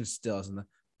production stills and the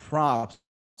props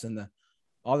and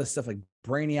all this stuff like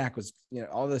Brainiac was,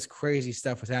 all this crazy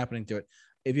stuff was happening to it.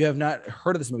 If you have not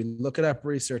heard of this movie, look it up,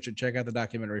 research it, check out the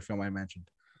documentary film I mentioned.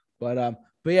 But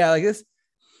yeah, like this,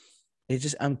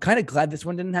 I'm kind of glad this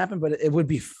one didn't happen, but it would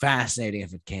be fascinating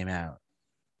if it came out.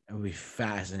 It would be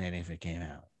fascinating if it came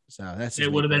out. So that's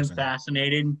it would have been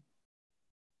fascinating.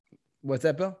 What's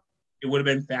that, Bill? It would have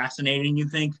been fascinating, you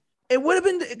think? It would have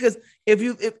been because if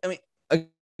I mean,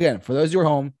 again, for those who are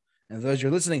home and those who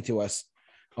are listening to us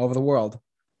over the world,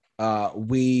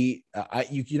 you're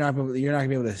not gonna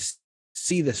be able to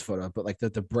see this photo, but like the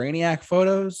Brainiac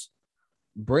photos,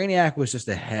 Brainiac was just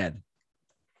a head.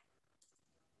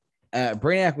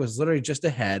 Brainiac was literally just a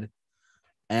head,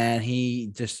 and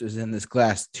he just was in this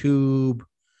glass tube,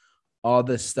 all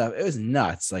this stuff. It was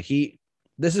nuts. Like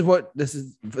this is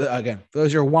again, for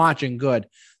those who are watching, good.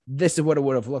 This is what it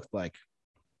would have looked like.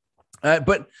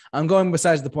 But I'm going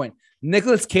besides the point.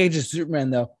 Nicolas Cage's Superman,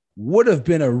 though, would have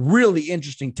been a really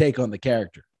interesting take on the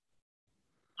character.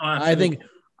 I think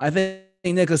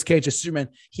Nicolas Cage's Superman,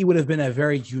 he would have been a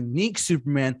very unique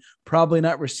Superman, probably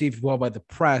not received well by the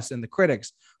press and the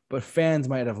critics, but fans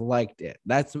might have liked it.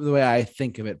 That's the way I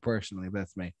think of it personally.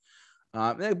 That's me.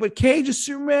 But Cage's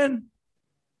Superman,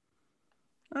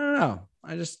 I don't know.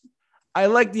 I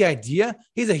like the idea.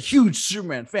 He's a huge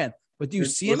Superman fan, but do you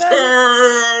see him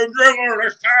as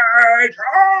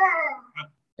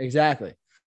exactly?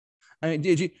 I mean,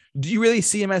 do you really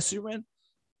see him as Superman?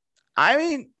 I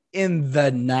mean, in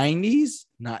the 90s,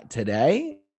 not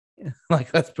today.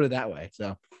 Like, let's put it that way.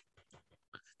 So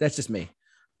that's just me.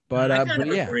 But I kind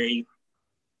of yeah. agree.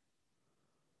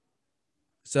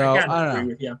 So I don't know.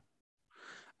 With you.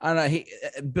 I don't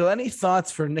know. Bill, any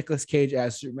thoughts for Nicolas Cage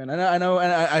as Superman? I know,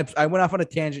 and I went off on a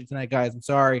tangent tonight, guys. I'm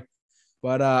sorry,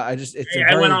 but I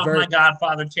went off my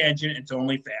Godfather tangent. It's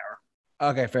only fair.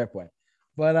 Okay, fair point.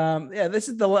 But yeah, this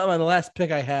is the last pick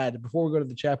I had before we go to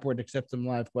the chat board to accept some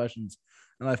live questions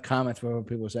and live comments for what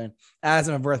people are saying. As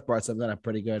I'm a birth brought something up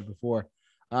pretty good before.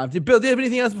 Bill, do you have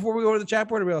anything else before we go to the chat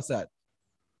board? Or are we all set?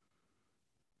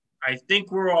 I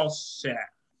think we're all set.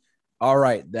 All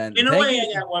right, then. In a way,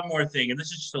 I got one more thing, and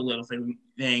this is just a little thing.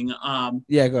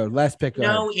 Yeah, go. Last pick.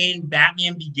 In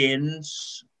Batman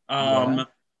Begins, Cillian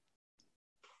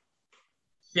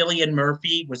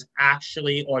Murphy was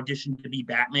actually auditioned to be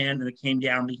Batman, and it came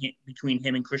down between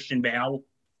him and Christian Bale.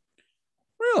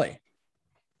 Really?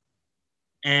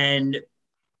 And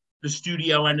the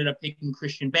studio ended up picking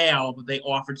Christian Bale, but they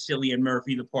offered Cillian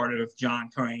Murphy the part of John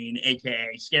Crane,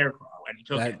 a.k.a. Scarecrow, and he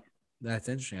took it. That's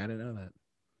interesting. I didn't know that.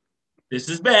 This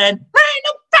is bad.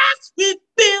 Random Facts with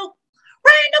Bill.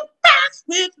 Random Facts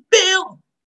with Bill.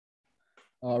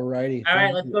 All righty. All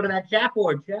right, let's go to that chat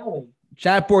board, shall we?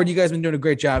 Chat board, you guys have been doing a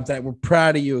great job tonight. We're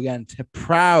proud of you again.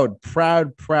 Proud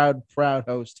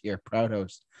host here. Proud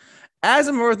host. As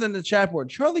I'm working in the chat board,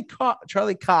 Charlie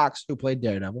Cox, who played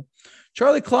Daredevil.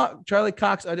 Charlie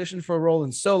Cox auditioned for a role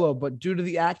in Solo, but due to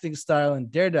the acting style in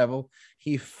Daredevil,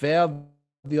 he failed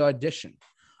the audition.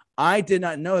 I did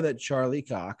not know that Charlie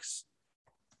Cox,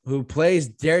 who plays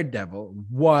Daredevil,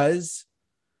 was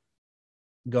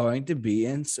going to be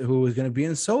in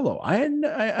Solo. I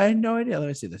had no idea. Let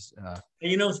me see this.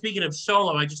 Speaking of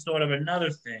Solo, I just thought of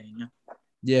another thing.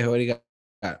 Yeah, what do you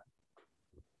got?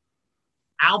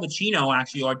 Al Pacino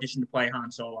actually auditioned to play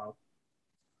Han Solo.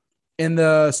 In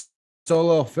the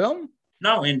Solo film?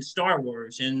 No, in Star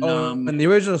Wars. In the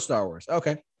original Star Wars.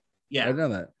 Okay. Yeah. I didn't know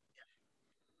that.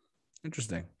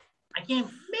 Interesting.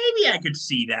 Maybe I could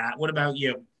see that. What about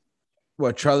you?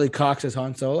 What, Charlie Cox as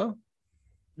Han Solo?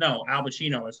 No, Al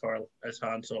Pacino as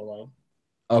Han Solo.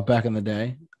 Oh, back in the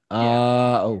day?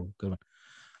 Yeah. Good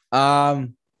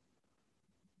one.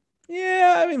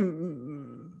 Yeah, I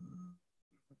mean,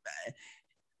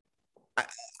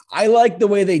 I like the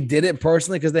way they did it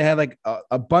personally because they had like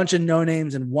a bunch of no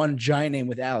names and one giant name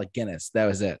with Alec Guinness. That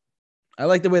was it. I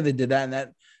like the way they did that. And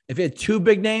that if you had two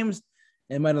big names,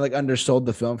 it might have like undersold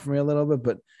the film for me a little bit,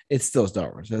 but it's still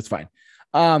Star Wars. So that's fine.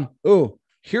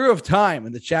 Hero of Time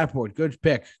in the chat board. Good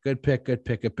pick.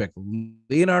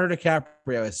 Leonardo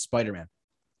DiCaprio as Spider-Man.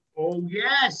 Oh,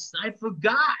 yes. I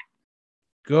forgot.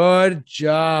 Good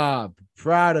job.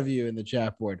 Proud of you in the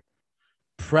chat board.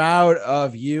 Proud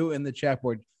of you in the chat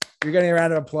board. You're getting a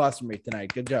round of applause from me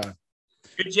tonight. Good job.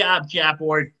 Good job, chat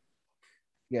board.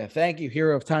 Yeah, thank you,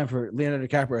 Hero of Time, for Leonardo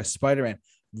DiCaprio as Spider-Man.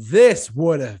 This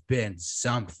would have been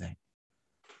something.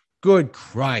 Good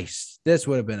Christ. This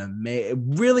would have been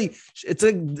amazing. Really, it's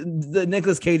like the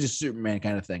Nicolas Cage's Superman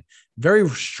kind of thing. Very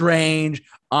strange,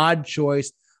 odd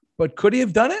choice. But could he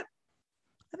have done it?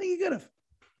 I think he could have.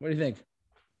 What do you think?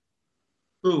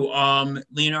 Who?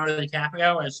 Leonardo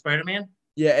DiCaprio as Spider-Man?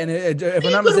 Yeah, and if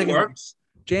I'm not mistaken,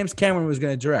 James Cameron was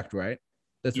going to direct, right?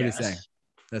 That's what he's saying.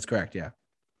 That's correct, yeah.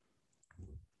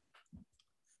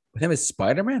 With him as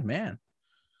Spider-Man, man,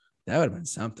 that would have been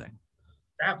something.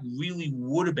 That really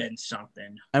would have been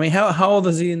something. I mean, how old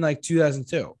is he in like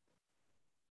 2002? You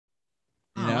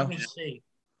know? Let me see.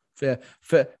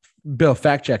 Bill,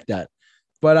 fact check that.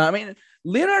 But I mean,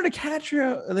 Leonardo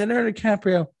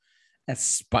DiCaprio And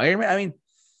Spider-Man, I mean,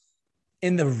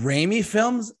 in the Raimi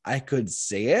films, I could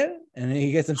see it. And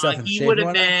he gets himself in He shape. would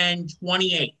have been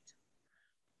 28.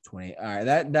 20. All right.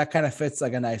 That kind of fits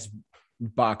like a nice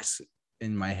box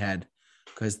in my head.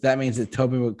 Because that means that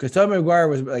Tobey Maguire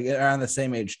was like around the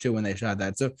same age too when they shot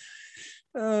that. So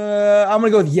I'm gonna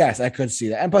go with yes, I could see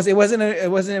that. And plus, it wasn't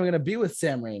even gonna be with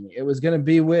Sam Raimi. It was gonna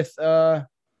be with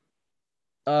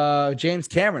James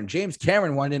Cameron. James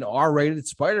Cameron wanted an R-rated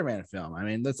Spider-Man film. I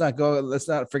mean, let's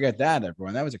not forget that,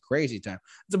 everyone. That was a crazy time.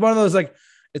 It's one of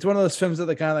those films that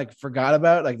they kind of like forgot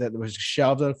about, like that was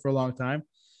shelved out for a long time.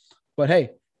 But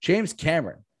hey, James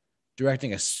Cameron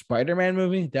directing a Spider-Man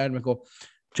movie, Dad McCall.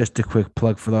 Just a quick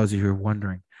plug for those of you who are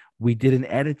wondering. We did an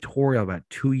editorial about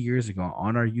 2 years ago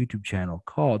on our YouTube channel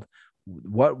called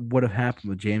 "What Would Have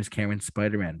Happened with James Cameron's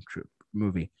Spider-Man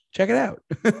movie." Check it out.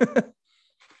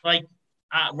 Like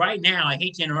right now, I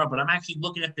hate to interrupt, but I'm actually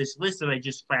looking at this list that I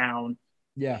just found.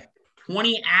 Yeah.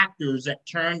 20 actors that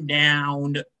turned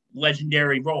down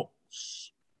legendary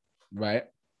roles. Right.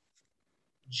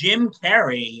 Jim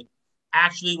Carrey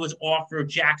actually was offered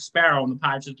Jack Sparrow in the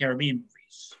Pirates of the Caribbean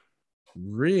movies.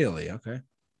 Really? Okay.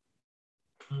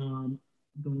 And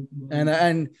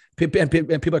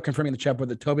people are confirming in the chat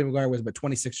that Tobey Maguire was about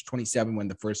 26 or 27 when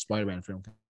the first Spider-Man film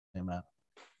came out.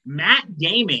 Matt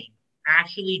Damon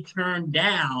actually turned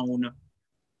down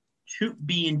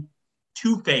being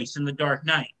Two-Face in The Dark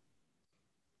Knight.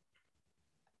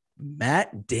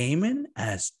 Matt Damon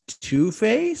as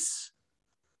Two-Face?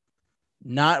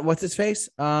 Not what's his face?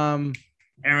 Aaron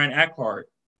Eckhart.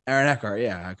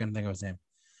 Yeah, I couldn't think of his name.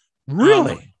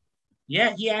 Really?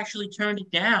 Yeah, he actually turned it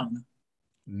down.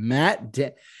 Matt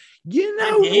Damon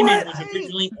Was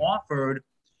originally offered.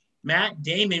 Matt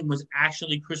Damon was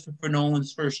actually Christopher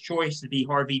Nolan's first choice to be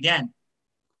Harvey Dent.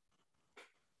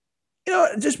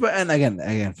 And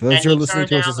again, for those who are listening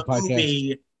to us as a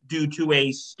podcast, due to a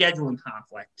scheduling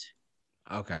conflict.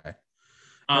 Okay.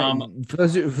 For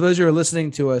those who are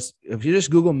listening to us, if you just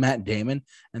Google Matt Damon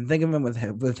and think of him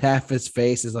with half his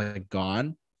face is like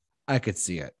gone, I could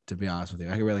see it. To be honest with you,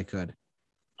 I really could.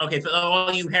 Okay, for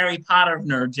all you Harry Potter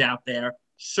nerds out there,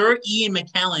 Sir Ian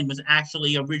McKellen was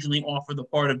actually originally offered the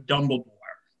part of Dumbledore.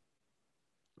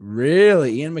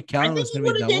 Really, Ian McKellen was going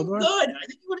to be Dumbledore? I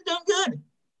think he would have done good.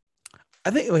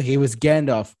 I think he was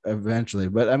Gandalf eventually,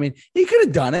 but I mean, he could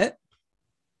have done it.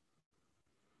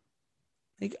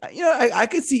 I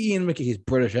could see Ian McKellen. He's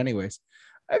British, anyways.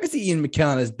 I could see Ian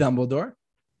McKellen as Dumbledore.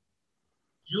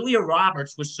 Julia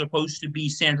Roberts was supposed to be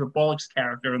Sandra Bullock's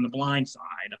character in The Blind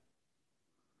Side.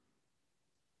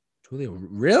 Julia,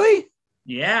 really?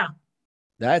 Yeah.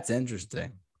 That's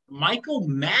interesting. Michael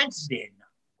Madsen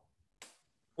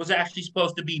was actually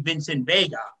supposed to be Vincent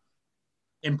Vega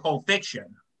in Pulp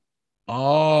Fiction.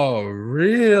 Oh,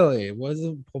 really? Was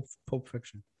it Pulp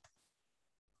Fiction?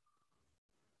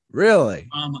 Really?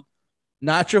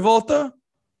 Not Travolta?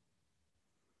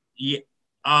 Yeah.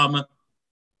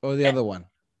 Or the other one?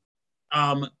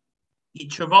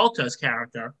 Travolta's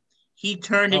character. He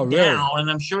turned it down, and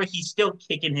I'm sure he's still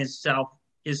kicking himself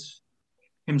in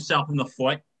the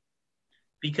foot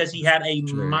because he had a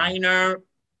minor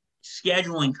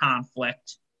scheduling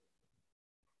conflict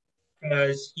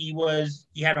because he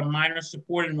had a minor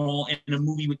supporting role in a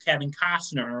movie with Kevin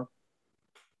Costner,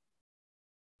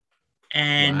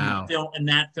 and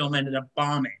that film ended up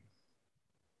bombing.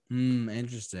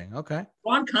 Interesting. Okay.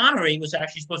 Sean Connery was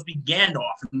actually supposed to be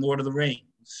Gandalf in Lord of the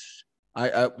Rings.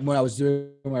 I when I was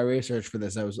doing my research for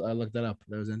this, I looked that up.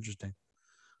 That was interesting.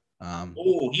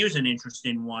 Here's an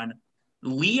interesting one.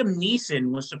 Liam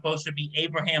Neeson was supposed to be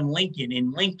Abraham Lincoln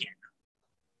in Lincoln.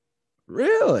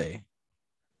 Really?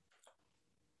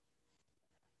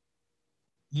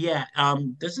 Yeah.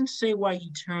 Doesn't say why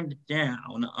he turned it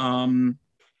down.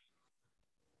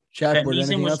 Chadboard,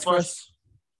 anything else for us?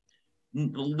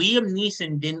 Liam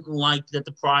Neeson didn't like that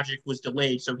the project was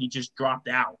delayed, so he just dropped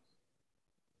out.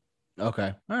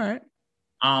 Okay. All right.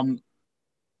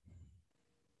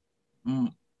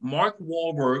 Mark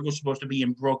Wahlberg was supposed to be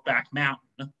in Brokeback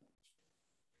Mountain.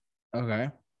 Okay.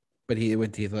 But he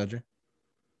with Heath Ledger.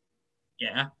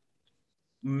 Yeah.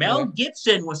 Mel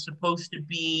Gibson was supposed to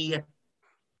be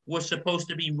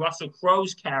Russell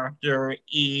Crowe's character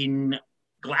in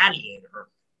Gladiator.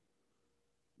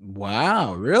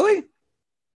 Wow, really?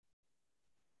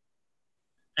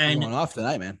 And I'm going off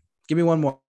tonight, man. Give me one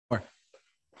more.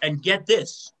 And get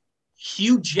this.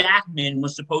 Hugh Jackman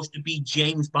was supposed to be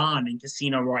James Bond in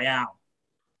Casino Royale.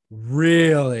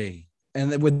 Really?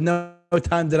 And with no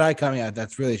time to die coming out,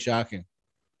 that's really shocking.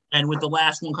 And with the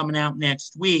last one coming out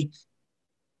next week,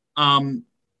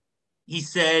 he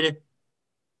said,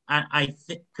 I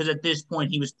think because at this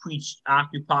point he was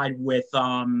preoccupied with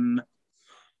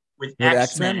With X-Men,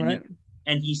 X-Men, right?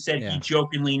 and he said he Yeah.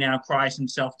 jokingly now cries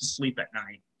himself to sleep at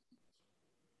night.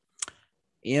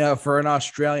 You know, for an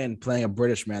Australian playing a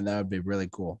British man, that would be really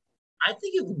cool. I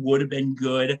think it would have been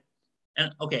good.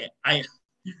 And okay, I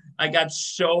got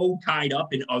so tied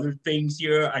up in other things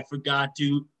here, I forgot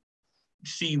to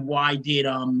see why did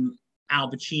Al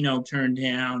Pacino turn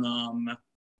down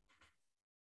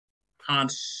Han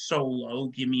Solo.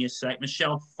 Give me a sec.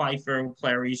 Michelle Pfeiffer,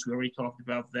 Clarice, we already talked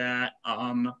about that.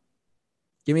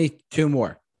 Give me two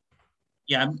more.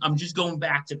 Yeah, I'm just going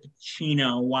back to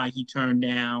Pacino, why he turned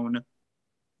down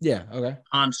Yeah. Okay.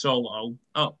 Han Solo.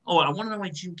 I want to know why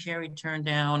Jim Carrey turned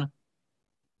down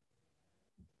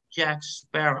Jack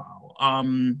Sparrow.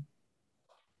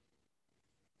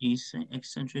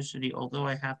 Eccentricity. Although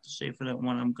I have to say for that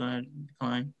one, I'm gonna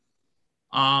decline.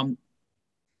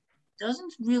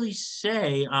 Doesn't really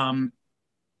say.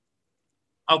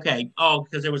 Okay. Oh,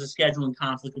 because there was a scheduling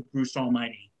conflict with Bruce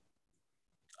Almighty.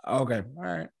 Okay. All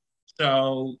right.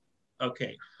 So,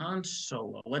 okay, Han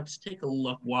Solo. Let's take a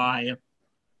look why.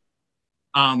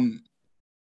 Um,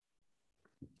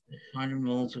 100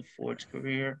 roles of Ford's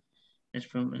career is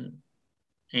from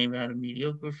came out of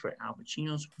mediocre for Al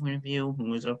Pacino's point of view, who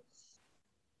was a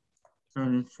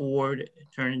turning Ford,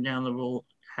 turning down the role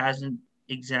hasn't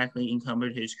exactly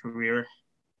encumbered his career.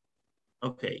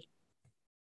 Okay,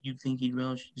 you think he'd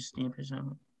relish to stamp his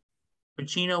own?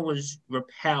 Pacino was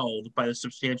repelled by the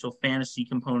substantial fantasy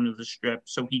component of the strip,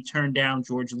 so he turned down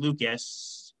George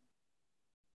Lucas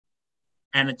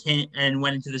and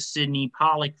went into the Sidney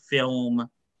Pollack film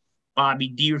Bobby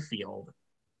Deerfield,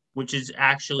 which is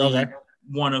actually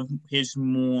one of his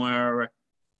more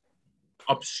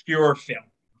obscure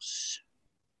films.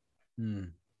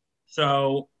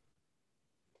 So,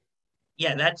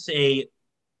 yeah, that's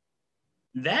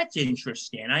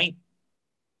interesting.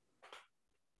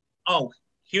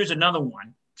 Here's another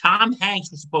one. Tom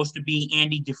Hanks was supposed to be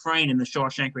Andy Dufresne in The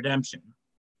Shawshank Redemption.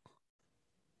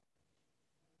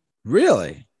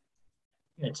 Really?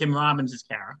 Yeah, Tim Robbins'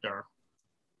 character.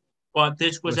 But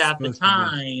this was at the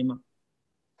time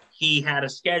he had a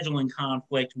scheduling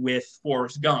conflict with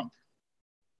Forrest Gump.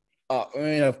 Oh, I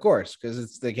mean, of course,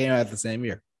 because they came out the same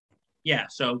year. Yeah,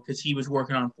 so because he was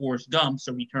working on Forrest Gump,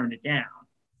 so he turned it down.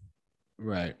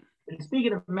 Right. And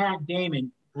speaking of Matt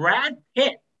Damon, Brad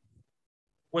Pitt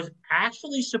was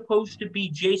actually supposed to be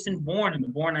Jason Bourne in The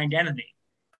Bourne Identity.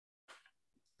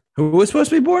 Who was supposed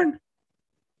to be Bourne?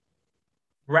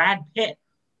 Brad Pitt.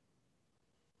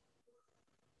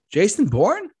 Jason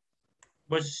Bourne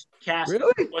was cast.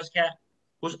 Really?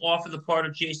 Was offered the part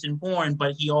of Jason Bourne,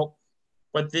 but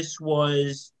this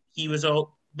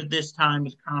time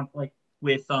was conflict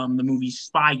with the movie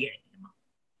Spy Game.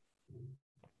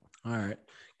 All right,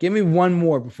 give me one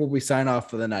more before we sign off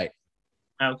for the night.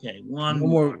 Okay, one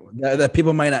more that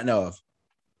people might not know of.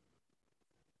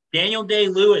 Daniel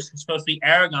Day-Lewis was supposed to be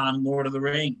Aragorn in Lord of the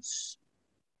Rings.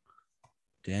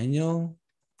 Daniel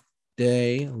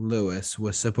Day-Lewis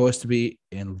was supposed to be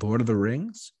in Lord of the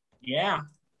Rings? Yeah.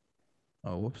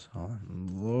 Oh, whoops. Hold on.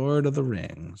 Lord of the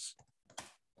Rings.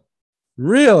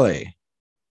 Really?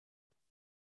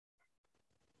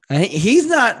 And he's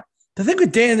not. The thing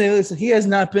with Daniel Day-Lewis, he has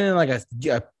not been in like a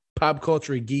pop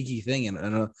culture geeky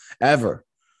thing ever.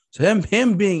 So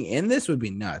him being in this would be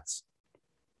nuts.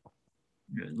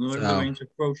 Lord of the Rings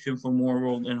approached him for more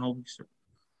role than Hulk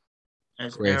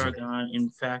as Aragorn. In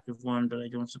fact, of one, but I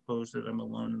don't suppose that I'm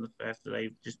alone in the fact that I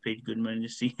just paid good money to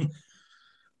see it.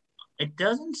 It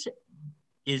doesn't say,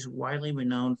 is widely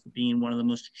renowned for being one of the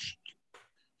most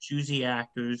choosy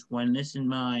actors. When this in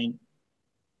mind,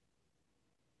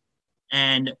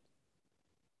 and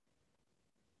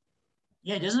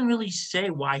yeah, it doesn't really say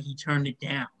why he turned it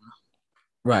down.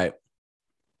 Right.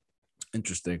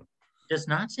 Interesting. Does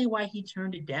not say why he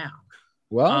turned it down.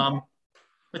 Well,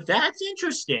 but that's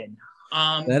interesting.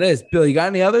 That is. Bill, you got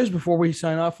any others before we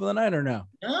sign off for the night or no?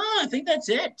 No, I think that's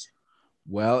it.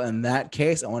 Well, in that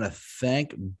case, I want to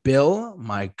thank Bill,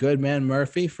 my good man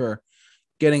Murphy, for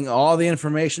getting all the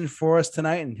information for us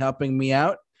tonight and helping me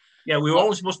out. Yeah, we were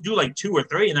only supposed to do like 2 or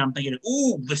 3, and I'm thinking,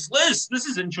 ooh, this list, this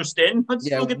is interesting. Let's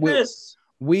look at this.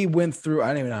 We went through, I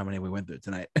don't even know how many we went through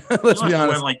tonight. Let's be honest. We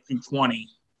went like through 20.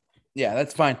 Yeah,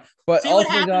 that's fine. But see what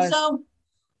happens, guys, though?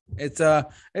 It's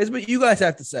what you guys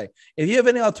have to say. If you have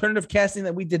any alternative casting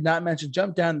that we did not mention,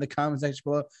 jump down in the comment section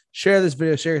below. Share this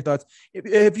video. Share your thoughts.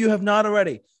 If you have not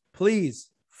already, please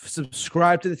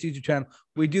subscribe to this YouTube channel.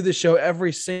 We do this show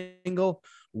every single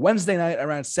Wednesday night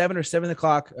around 7 or 7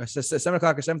 o'clock, or 7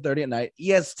 o'clock or 7:30 at night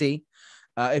EST.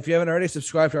 If you haven't already,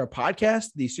 subscribe to our podcast,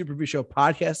 the Super View Show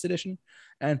Podcast Edition.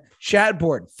 And chat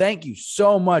board, thank you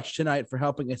so much tonight for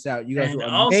helping us out. You guys were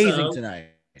amazing tonight.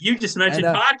 You just mentioned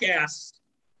podcasts.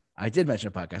 I did mention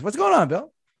a podcast. What's going on,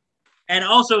 Bill? And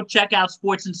also check out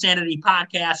Sports Insanity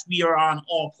Podcast. We are on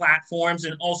all platforms.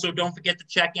 And also don't forget to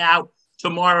check out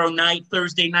tomorrow night,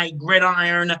 Thursday night,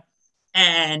 Gridiron,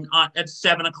 and at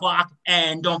 7 o'clock.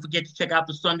 And don't forget to check out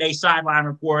the Sunday Sideline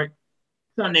Report,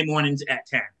 Sunday mornings at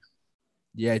 10.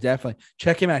 Yeah, definitely.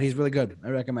 Check him out. He's really good. I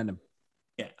recommend him.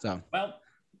 Yeah. So, well,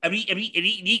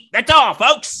 that's all,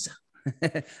 folks.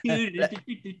 Again,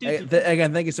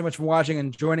 thank you so much for watching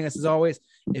and joining us as always.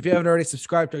 If you haven't already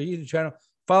subscribed to our YouTube channel,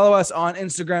 follow us on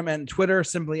Instagram and Twitter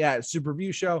simply at Super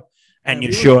View Show. And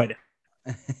you should.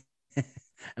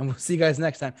 And we'll see you guys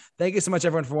next time. Thank you so much,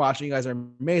 everyone, for watching. You guys are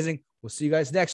amazing. We'll see you guys next